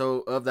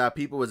 So of thy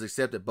people was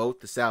accepted both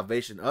the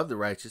salvation of the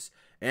righteous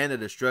and the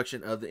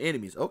destruction of the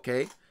enemies.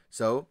 Okay,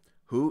 so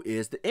who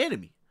is the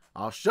enemy?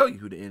 I'll show you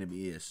who the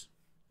enemy is.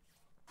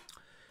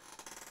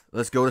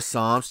 Let's go to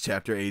Psalms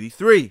chapter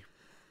 83.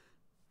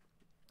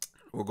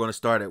 We're going to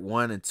start at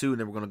 1 and 2,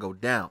 and then we're going to go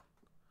down.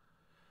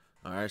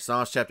 All right,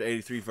 Psalms chapter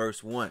 83,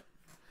 verse 1.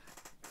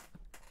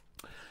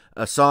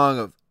 A song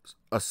of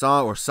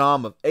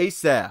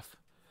Asaph.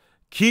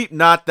 Keep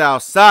not thou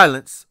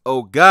silence,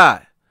 O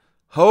God.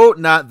 hold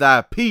not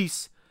thy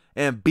peace,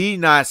 and be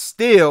not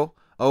still,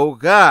 O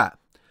God.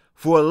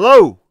 For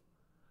lo,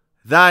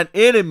 thine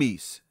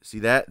enemies, see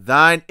that?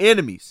 Thine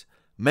enemies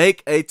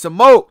make a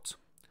tumult,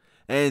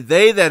 and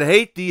they that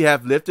hate thee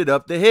have lifted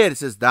up the head. It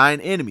says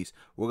thine enemies.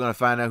 We're going to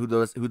find out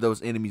who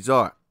those enemies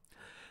are.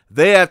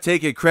 They have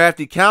taken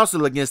crafty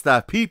counsel against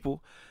thy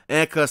people,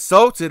 and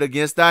consulted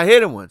against thy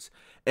hidden ones.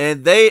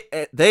 And they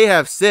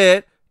have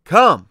said,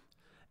 come,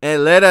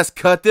 and let us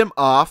cut them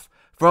off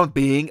from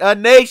being a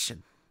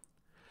nation,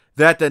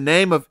 that the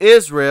name of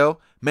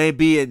Israel may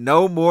be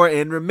no more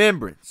in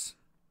remembrance.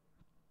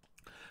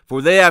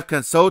 For they have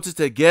consulted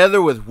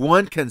together with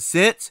one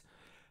consent.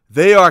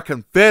 They are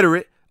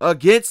confederate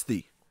against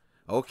thee.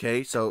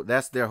 Okay, so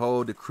that's their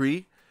whole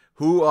decree.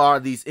 Who are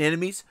these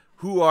enemies?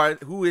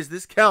 Who is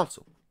this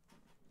council?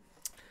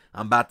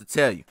 I'm about to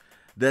tell you.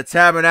 The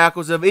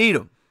tabernacles of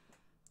Edom,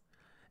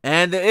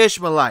 and the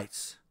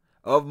Ishmaelites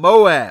of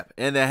Moab,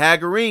 and the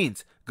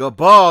Hagarenes,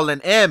 Gabal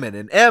and Ammon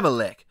and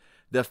Amalek,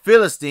 the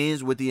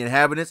Philistines with the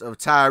inhabitants of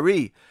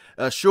Tyre.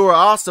 Ashur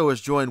also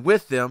is joined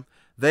with them.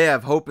 They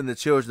have hope in the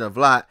children of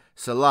Lot,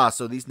 Salah.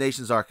 So these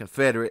nations are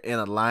confederate in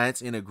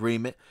alliance, in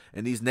agreement.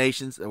 And these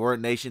nations, the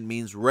word nation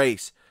means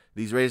race.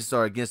 These races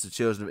are against the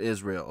children of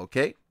Israel,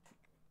 okay?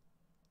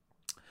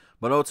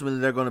 But ultimately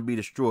they're going to be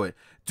destroyed.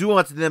 Do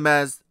unto them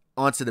as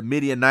unto the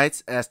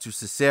Midianites, as to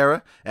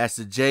Sisera, as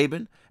to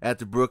Jabin, at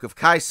the brook of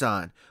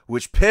Kison,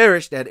 which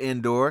perished at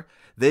Endor.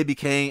 They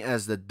became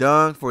as the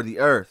dung for the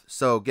earth.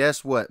 So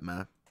guess what,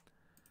 man?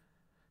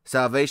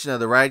 Salvation of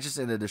the righteous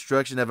and the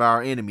destruction of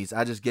our enemies.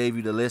 I just gave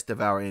you the list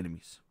of our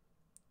enemies.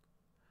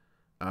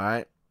 All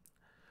right.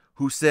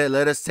 Who said,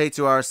 let us take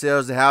to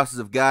ourselves the houses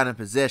of God in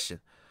possession.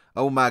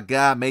 Oh my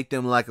God, make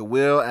them like a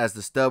wheel as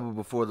the stubble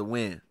before the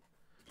wind.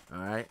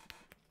 All right.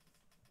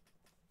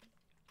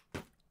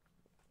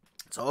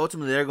 So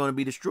ultimately they're going to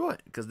be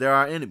destroyed because they're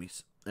our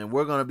enemies. And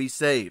we're going to be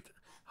saved.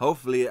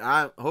 Hopefully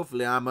I'm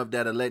of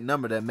that elect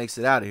number that makes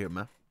it out of here,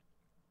 man.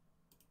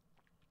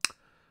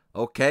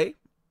 Okay.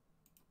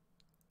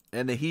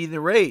 And the heathen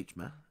rage,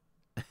 man.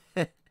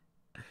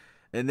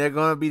 And they're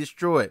going to be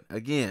destroyed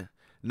again.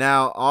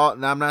 Now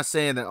I'm not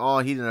saying that all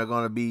heathen are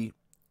going to be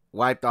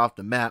wiped off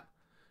the map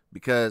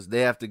because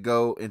they have to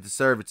go into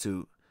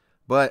servitude.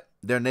 But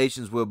their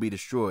nations will be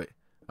destroyed.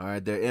 All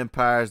right. Their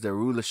empires, their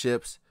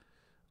rulerships,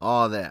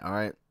 all that. All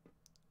right.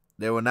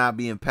 They will not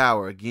be in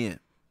power again.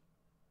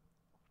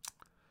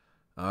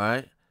 All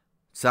right.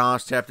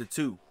 Psalms chapter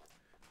 2.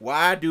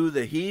 Why do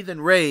the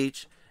heathen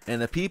rage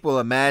and the people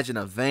imagine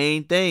a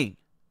vain thing?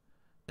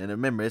 And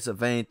remember, it's a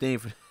vain thing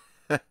for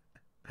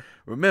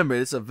remember,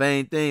 it's a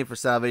vain thing for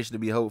salvation to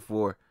be hoped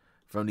for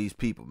from these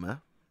people,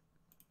 man.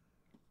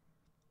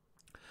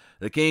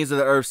 The kings of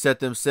the earth set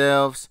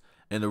themselves,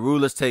 and the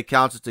rulers take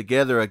counsel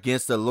together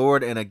against the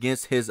Lord and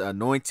against his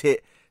anointed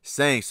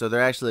saints. So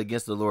they're actually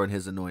against the Lord and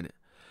his anointed.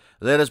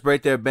 Let us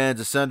break their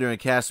bands asunder and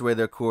cast away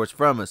their cords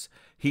from us.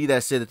 He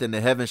that sitteth in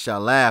the heavens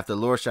shall laugh. The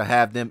Lord shall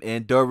have them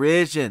in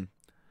derision.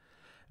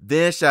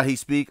 Then shall he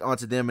speak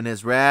unto them in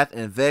his wrath,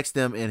 and vex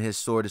them in his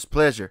sore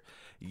displeasure.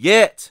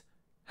 Yet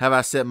have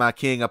I set my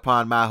king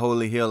upon my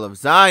holy hill of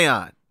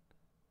Zion.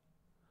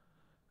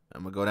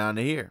 I'm going to go down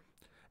to here.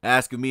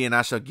 Ask of me, and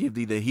I shall give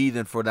thee the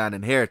heathen for thine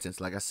inheritance.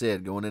 Like I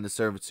said, going into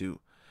servitude.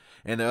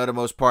 And the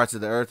uttermost parts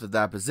of the earth of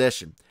thy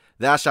possession.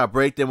 Thou shalt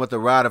break them with a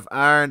rod of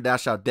iron. Thou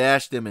shalt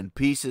dash them in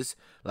pieces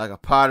like a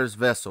potter's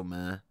vessel,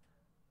 man.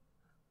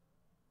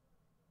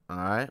 All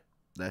right.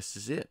 That's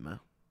just it, man.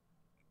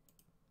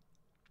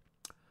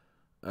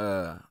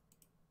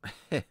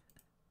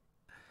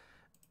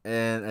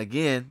 And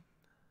again,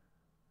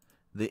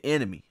 the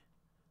enemy.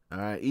 All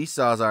right.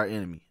 Esau's our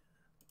enemy.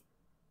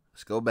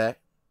 Let's go back.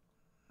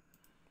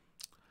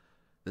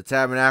 The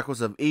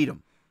tabernacles of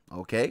Edom.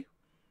 Okay.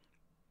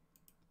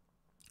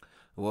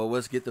 Well,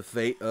 let's get the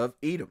fate of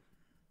Edom.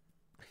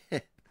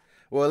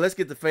 Well, let's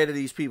get the fate of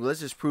these people.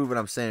 Let's just prove what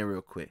I'm saying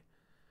real quick.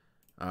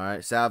 All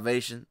right.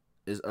 Salvation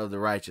is of the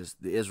righteous.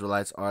 The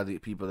Israelites are the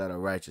people that are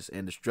righteous,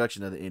 and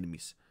destruction of the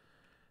enemies.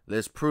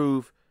 Let's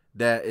prove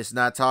that it's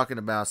not talking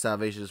about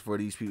salvation for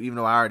these people, even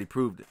though I already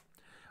proved it.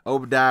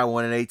 Obadiah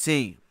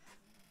 1:18.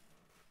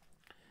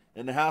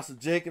 And the house of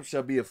Jacob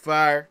shall be a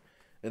fire,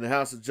 and the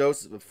house of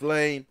Joseph a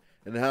flame,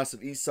 and the house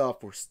of Esau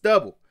for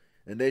stubble.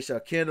 And they shall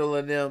kindle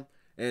in them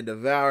and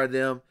devour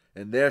them,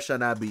 and there shall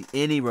not be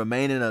any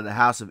remaining of the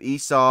house of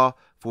Esau,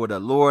 for the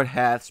Lord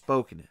hath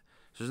spoken it.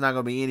 So there's not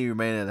going to be any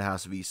remaining of the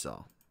house of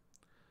Esau.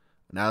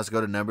 Now let's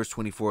go to Numbers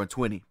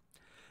 24:20.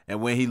 And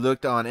when he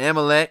looked on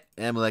Amalek,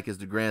 Amalek is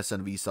the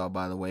grandson of Esau,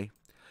 by the way,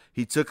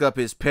 he took up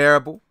his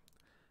parable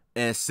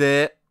and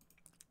said,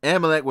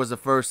 Amalek was the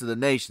first of the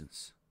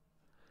nations,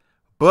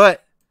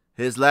 but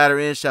his latter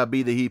end shall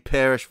be that he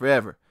perish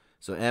forever.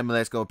 So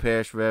Amalek's going to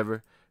perish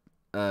forever.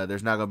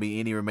 There's not going to be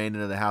any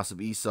remaining of the house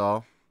of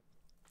Esau.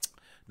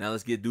 Now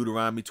let's get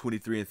Deuteronomy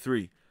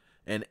 23:3.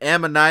 An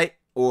Ammonite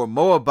or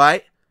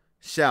Moabite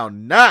shall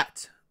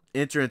not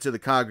enter into the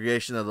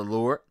congregation of the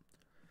Lord,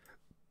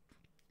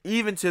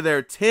 even to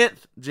their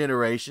 10th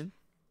generation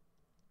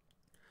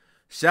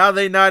shall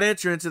they not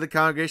enter into the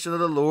congregation of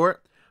the Lord,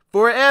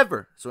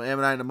 forever. So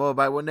Ammonite and the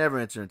Moabite will never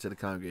enter into the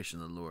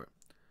congregation of the Lord.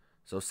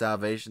 So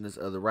salvation is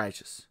of the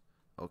righteous.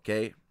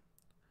 Okay?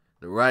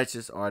 The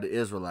righteous are the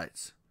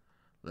Israelites.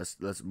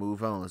 Let's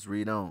move on. Let's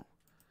read on.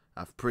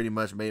 I've pretty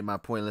much made my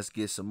point. Let's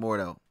get some more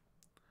though.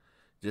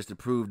 Just to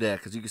prove that.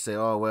 Because you can say,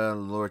 oh, well,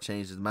 the Lord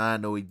changed his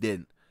mind. No, he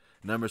didn't.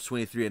 Numbers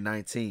 23 and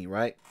 19,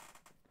 right?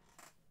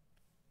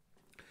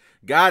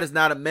 God is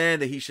not a man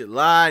that he should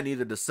lie,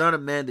 neither the son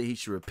of man that he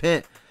should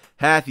repent.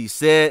 Hath he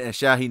said, and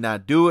shall he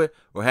not do it?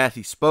 Or hath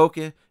he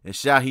spoken, and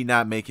shall he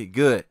not make it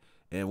good?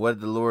 And what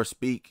did the Lord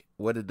speak?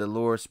 What did the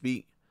Lord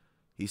speak?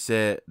 He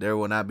said, there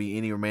will not be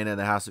any remaining in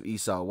the house of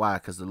Esau. Why?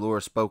 Because the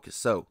Lord spoke it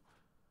so.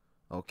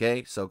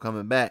 Okay, so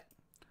coming back,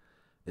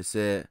 it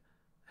said,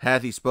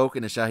 hath he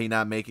spoken, and shall he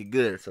not make it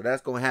good? So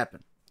that's going to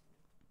happen.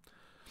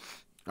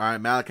 All right,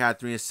 Malachi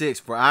 3 and 6.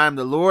 For I am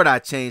the Lord, I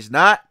change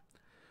not.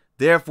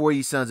 Therefore,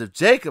 ye sons of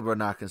Jacob are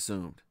not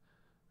consumed.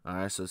 All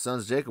right, so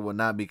sons of Jacob will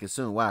not be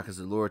consumed. Why? Because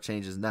the Lord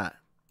changes not.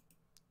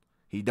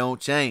 He don't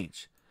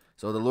change.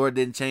 So the Lord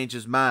didn't change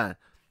his mind.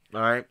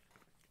 All right,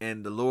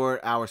 and the Lord,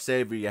 our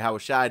Savior,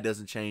 yahawashi,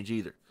 doesn't change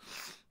either.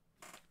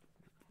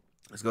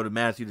 Let's go to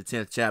Matthew, the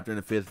 10th chapter,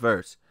 and the 5th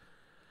verse.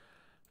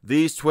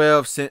 These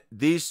 12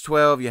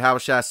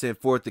 yahawashi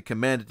sent forth and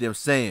commanded them,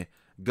 saying,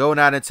 go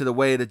not into the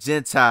way of the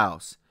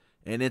Gentiles,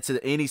 and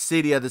into any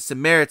city of the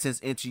Samaritans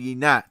enter ye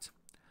not,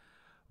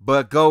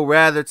 but go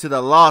rather to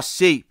the lost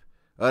sheep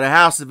of the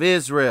house of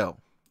Israel.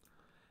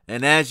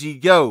 And as ye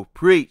go,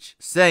 preach,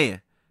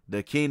 saying,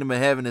 the kingdom of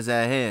heaven is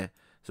at hand.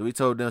 So he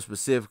told them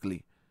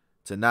specifically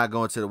to not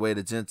go into the way of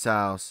the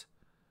Gentiles,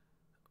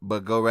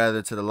 but go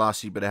rather to the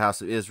lost sheep of the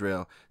house of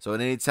Israel. So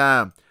at any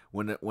time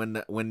when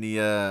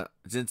the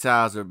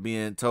Gentiles are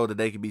being told that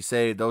they can be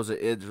saved, those are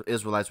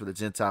Israelites with a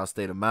Gentile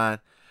state of mind.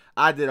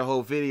 I did a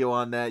whole video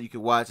on that. You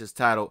can watch. It's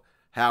titled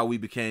How We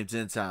Became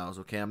Gentiles.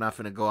 Okay, I'm not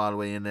finna go all the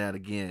way in that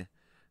again.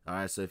 All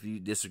right, so if you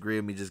disagree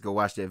with me, just go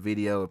watch that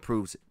video. It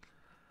proves it.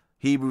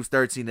 Hebrews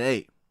 13 and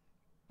 8.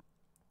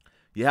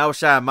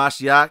 Yahawashi and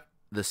Mashiach,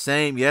 the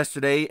same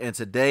yesterday and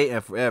today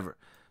and forever.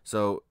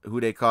 So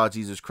who they call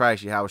Jesus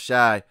Christ,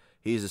 Yahawashi,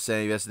 he's the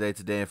same yesterday,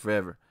 today, and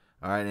forever.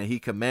 All right, and he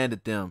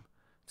commanded them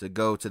to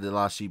go to the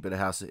lost sheep of the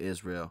house of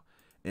Israel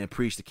and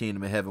preach the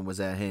kingdom of heaven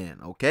was at hand.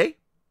 Okay?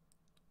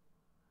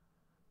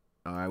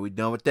 All right, we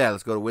done with that.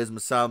 Let's go to Wisdom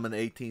of Solomon, the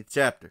 18th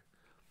chapter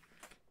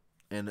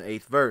and the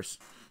 8th verse.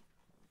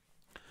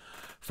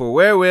 For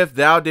wherewith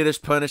thou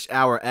didst punish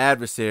our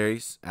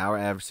adversaries,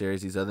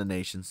 these other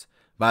nations,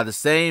 by the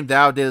same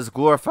thou didst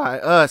glorify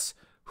us,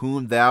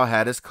 whom thou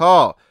hadst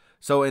called.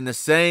 So in the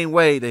same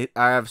way that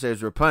our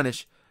adversaries were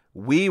punished,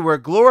 we were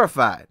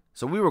glorified.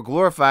 So we were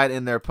glorified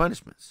in their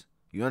punishments.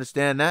 You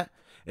understand that?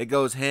 It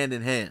goes hand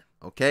in hand.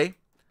 Okay?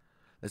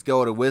 Let's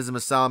go to Wisdom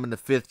of Solomon, the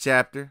 5th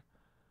chapter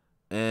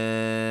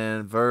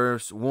and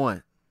verse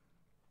 1.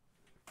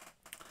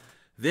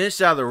 Then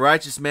shall the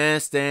righteous man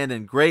stand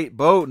in great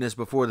boldness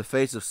before the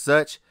face of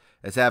such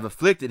as have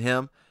afflicted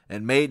him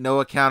and made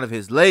no account of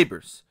his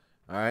labors.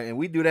 All right, and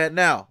we do that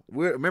now.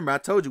 Remember, I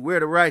told you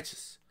we're the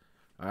righteous.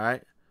 All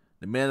right,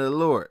 the men of the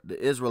Lord, the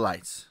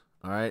Israelites.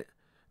 All right,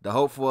 the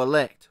hopeful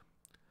elect.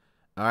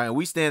 All right, and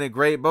we stand in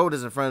great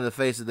boldness in front of the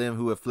face of them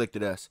who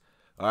afflicted us.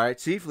 All right,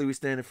 chiefly we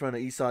stand in front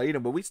of Esau,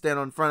 Edom, but we stand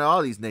in front of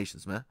all these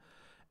nations, man.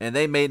 And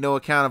they made no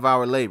account of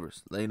our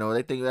labors. You know,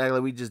 they think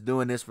like we just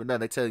doing this for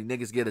nothing. They tell you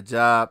niggas get a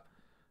job.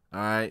 All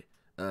right,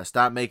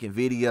 stop making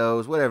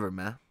videos, whatever,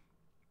 man.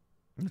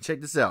 Check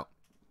this out.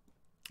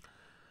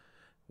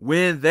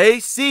 When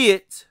they see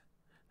it,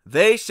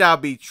 they shall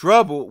be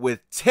troubled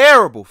with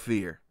terrible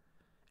fear,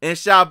 and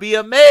shall be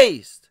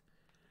amazed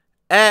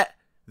at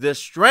the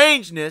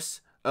strangeness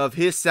of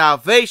his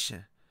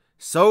salvation,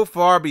 so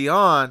far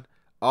beyond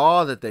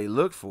all that they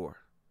look for.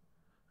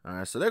 All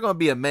right, so they're going to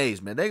be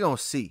amazed, man. They're going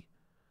to see.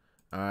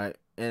 All right,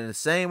 and in the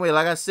same way,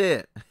 like I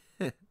said,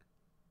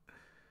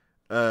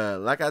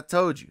 like I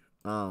told you,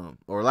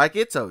 or like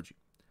it told you,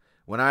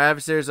 when our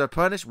adversaries are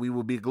punished, we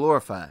will be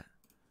glorified.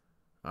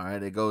 All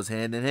right, it goes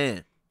hand in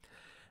hand.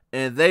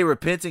 And they,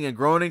 repenting and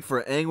groaning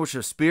for anguish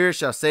of spirit,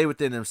 shall say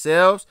within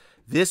themselves,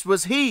 this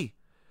was he,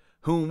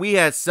 whom we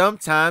had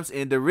sometimes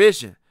in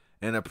derision,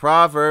 and a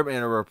proverb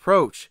and a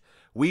reproach.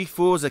 We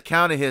fools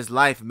accounted his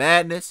life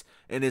madness,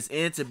 and his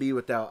end to be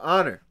without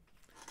honor.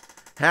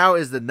 How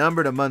is the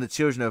numbered among the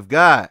children of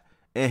God,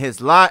 and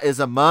his lot is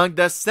among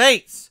the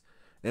saints.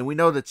 And we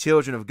know the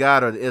children of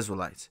God are the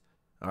Israelites.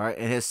 All right,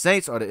 and his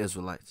saints are the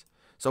Israelites.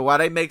 So while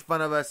they make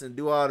fun of us and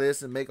do all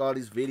this and make all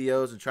these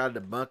videos and try to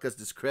debunk us,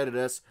 discredit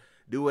us,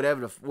 do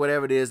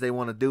whatever it is they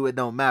want to do, it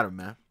don't matter,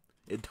 man.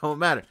 It don't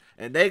matter.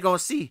 And they going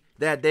to see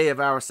that day of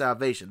our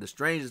salvation, the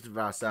strangest of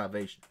our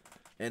salvation.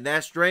 And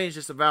that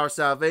strangest of our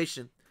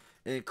salvation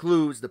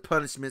includes the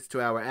punishments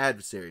to our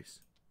adversaries.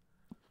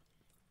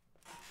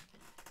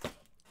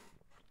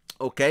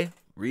 Okay,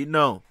 reading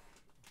on.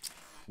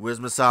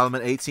 Wisdom of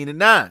Solomon 18 and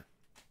 9.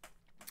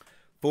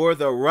 For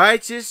the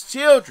righteous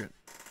children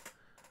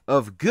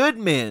of good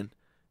men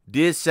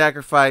did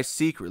sacrifice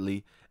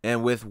secretly,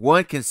 and with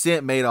one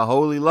consent made a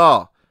holy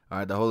law. All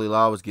right, the holy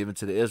law was given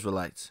to the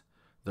Israelites,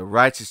 the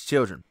righteous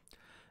children.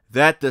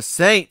 that the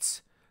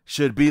saints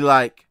should be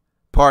like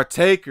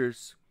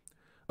partakers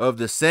of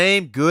the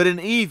same good and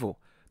evil.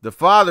 The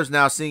Father's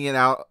now singing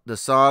out the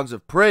songs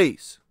of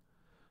praise.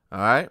 All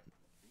right.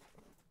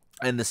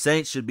 And the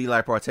saints should be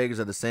like partakers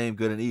of the same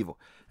good and evil.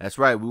 That's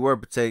right. We were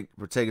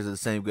partakers of the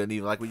same good and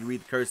evil. Like when you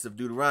read the curse of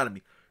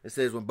Deuteronomy, it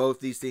says when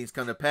both these things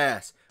come to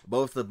pass,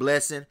 both the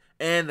blessing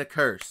and the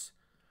curse.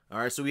 All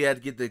right. So we had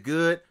to get the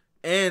good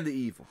and the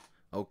evil.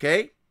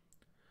 Okay.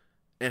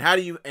 And how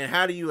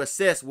do you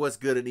assess what's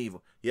good and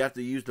evil? You have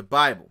to use the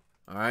Bible.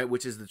 All right.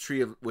 Which is the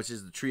tree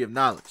of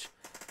knowledge.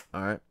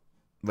 All right.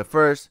 But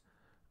first,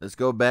 let's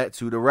go back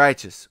to the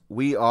righteous.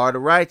 We are the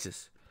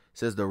righteous. It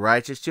says the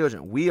righteous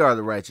children. We are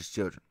the righteous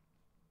children.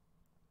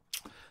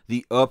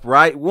 The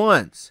upright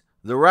ones,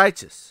 the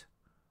righteous.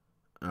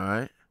 All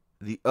right.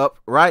 The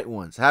upright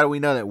ones. How do we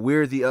know that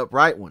we're the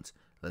upright ones?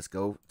 Let's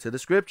go to the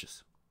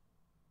scriptures.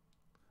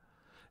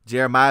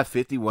 Jeremiah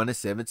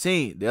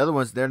 51:17. The other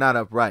ones, they're not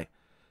upright.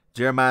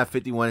 Jeremiah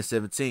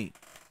 51:17.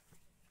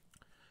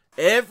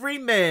 Every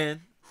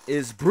man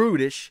is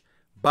brutish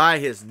by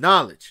his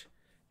knowledge.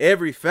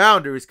 Every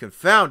founder is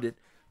confounded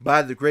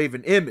by the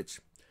graven image.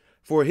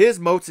 For his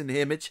molten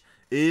image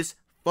is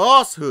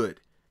falsehood,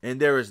 and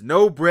there is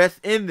no breath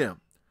in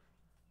them.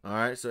 All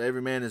right, so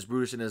every man is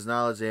brutish in his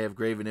knowledge. They have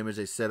graven image.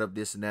 They set up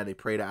this and that. They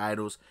pray to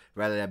idols,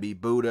 rather that be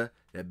Buddha,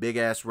 that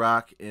big-ass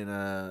rock in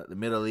the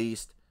Middle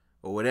East,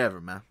 or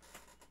whatever, man.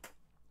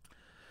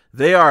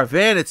 They are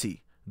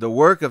vanity, the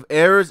work of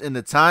errors. In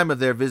the time of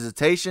their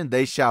visitation,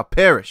 they shall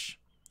perish.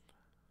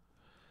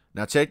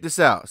 Now check this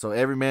out. So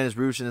every man is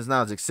brutish in his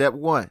knowledge, except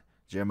one.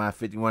 Jeremiah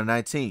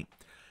 51:19.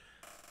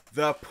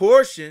 The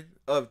portion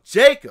of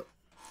Jacob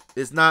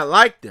is not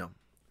like them,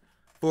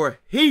 for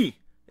he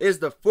is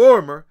the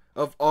former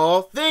of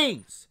all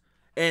things,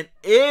 and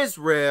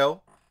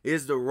Israel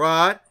is the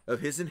rod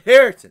of his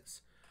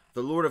inheritance.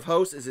 The Lord of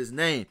hosts is his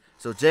name.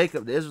 So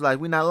Jacob, the Israelites,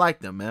 we're not like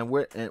them, man.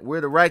 We're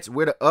the righteous.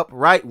 We're the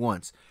upright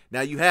ones. Now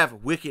you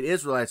have wicked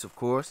Israelites, of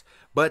course,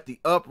 but the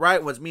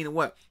upright ones, meaning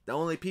what? The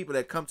only people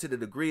that come to the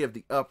degree of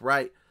the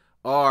upright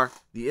are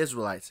the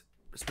Israelites,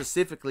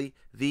 specifically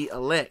the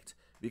elect.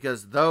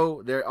 Because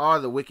though there are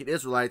the wicked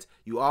Israelites,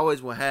 you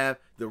always will have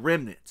the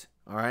remnant.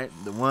 All right,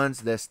 the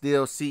ones that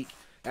still seek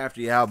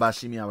after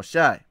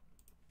yahawashi.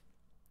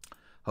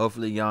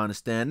 Hopefully y'all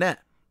understand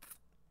that.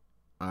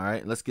 All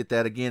right, let's get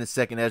that again in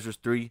 2 Ezra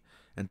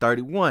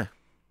 3:31.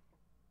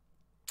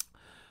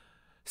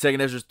 2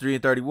 Ezra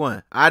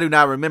 3:31. I do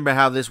not remember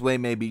how this way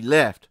may be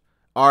left.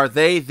 Are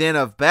they then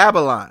of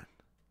Babylon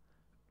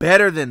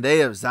better than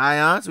they of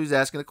Zion? So he's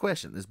asking a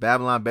question. Is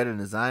Babylon better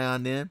than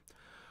Zion then?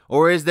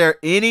 Or is there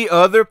any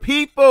other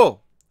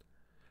people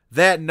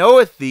that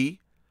knoweth thee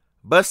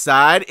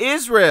beside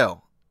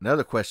Israel?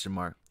 Another question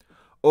mark.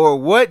 Or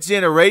what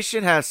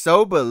generation has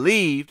so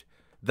believed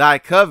thy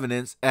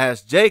covenants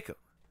as Jacob?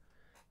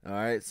 All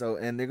right, so,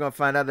 and they're going to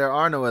find out there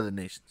are no other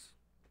nations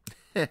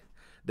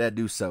that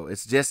do so.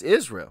 It's just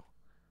Israel.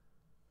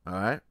 All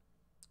right.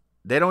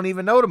 They don't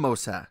even know the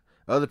Most High.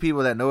 Other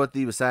people that knoweth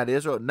thee beside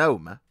Israel, no,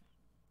 man.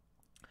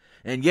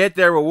 And yet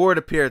their reward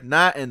appeareth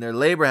not, and their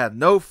labor hath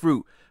no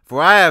fruit.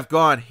 For I have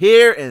gone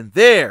here and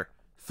there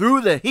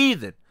through the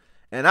heathen,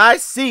 and I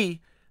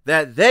see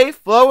that they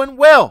flow in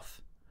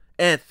wealth,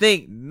 and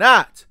think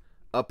not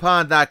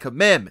upon thy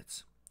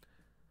commandments.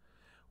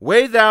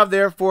 Weigh thou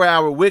therefore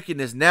our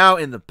wickedness now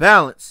in the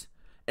balance,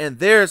 and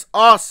theirs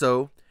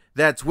also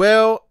that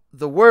dwell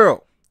the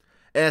world.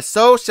 And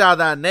so shall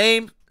thy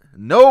name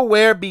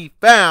nowhere be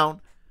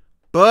found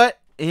but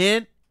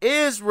in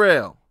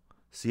Israel.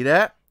 See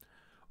that?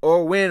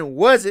 Or when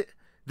was it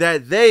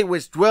that they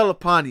which dwell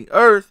upon the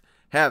earth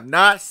have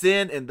not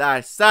sinned in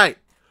thy sight?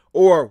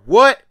 Or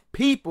what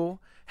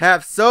people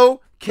have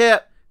so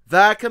kept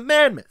thy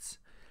commandments?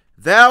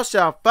 Thou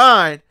shalt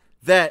find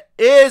that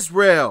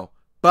Israel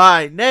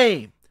by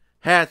name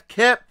hath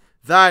kept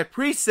thy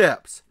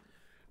precepts,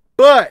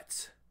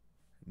 but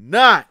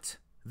not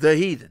the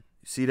heathen.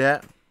 You see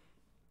that?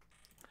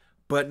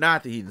 But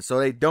not the heathen. So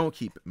they don't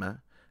keep it, man.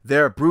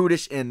 They're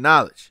brutish in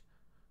knowledge.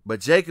 But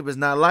Jacob is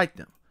not like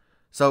them.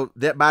 So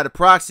that by the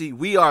proxy,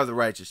 we are the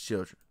righteous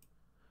children.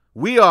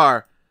 We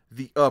are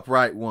the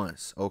upright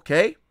ones.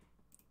 Okay?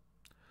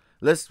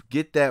 Let's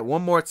get that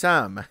one more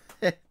time.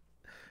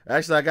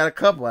 Actually, I got a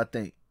couple, I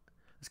think.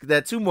 Let's get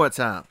that 2 more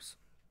times.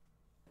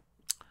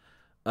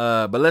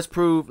 But let's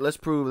go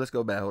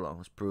back. Hold on.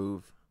 Let's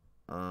prove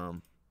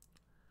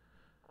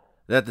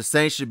that the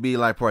saints should be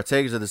like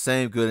partakers of the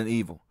same good and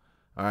evil.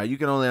 All right, you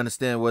can only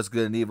understand what's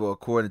good and evil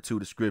according to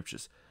the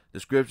scriptures. The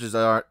scriptures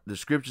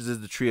is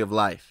the tree of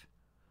life.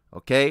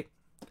 Okay?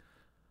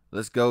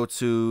 Let's go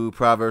to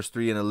Proverbs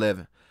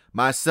 3:11.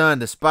 My son,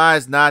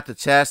 despise not the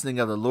chastening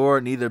of the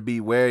Lord, neither be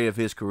wary of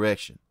his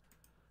correction.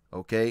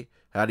 Okay?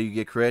 How do you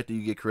get corrected?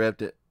 You get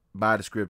corrected by the scripture.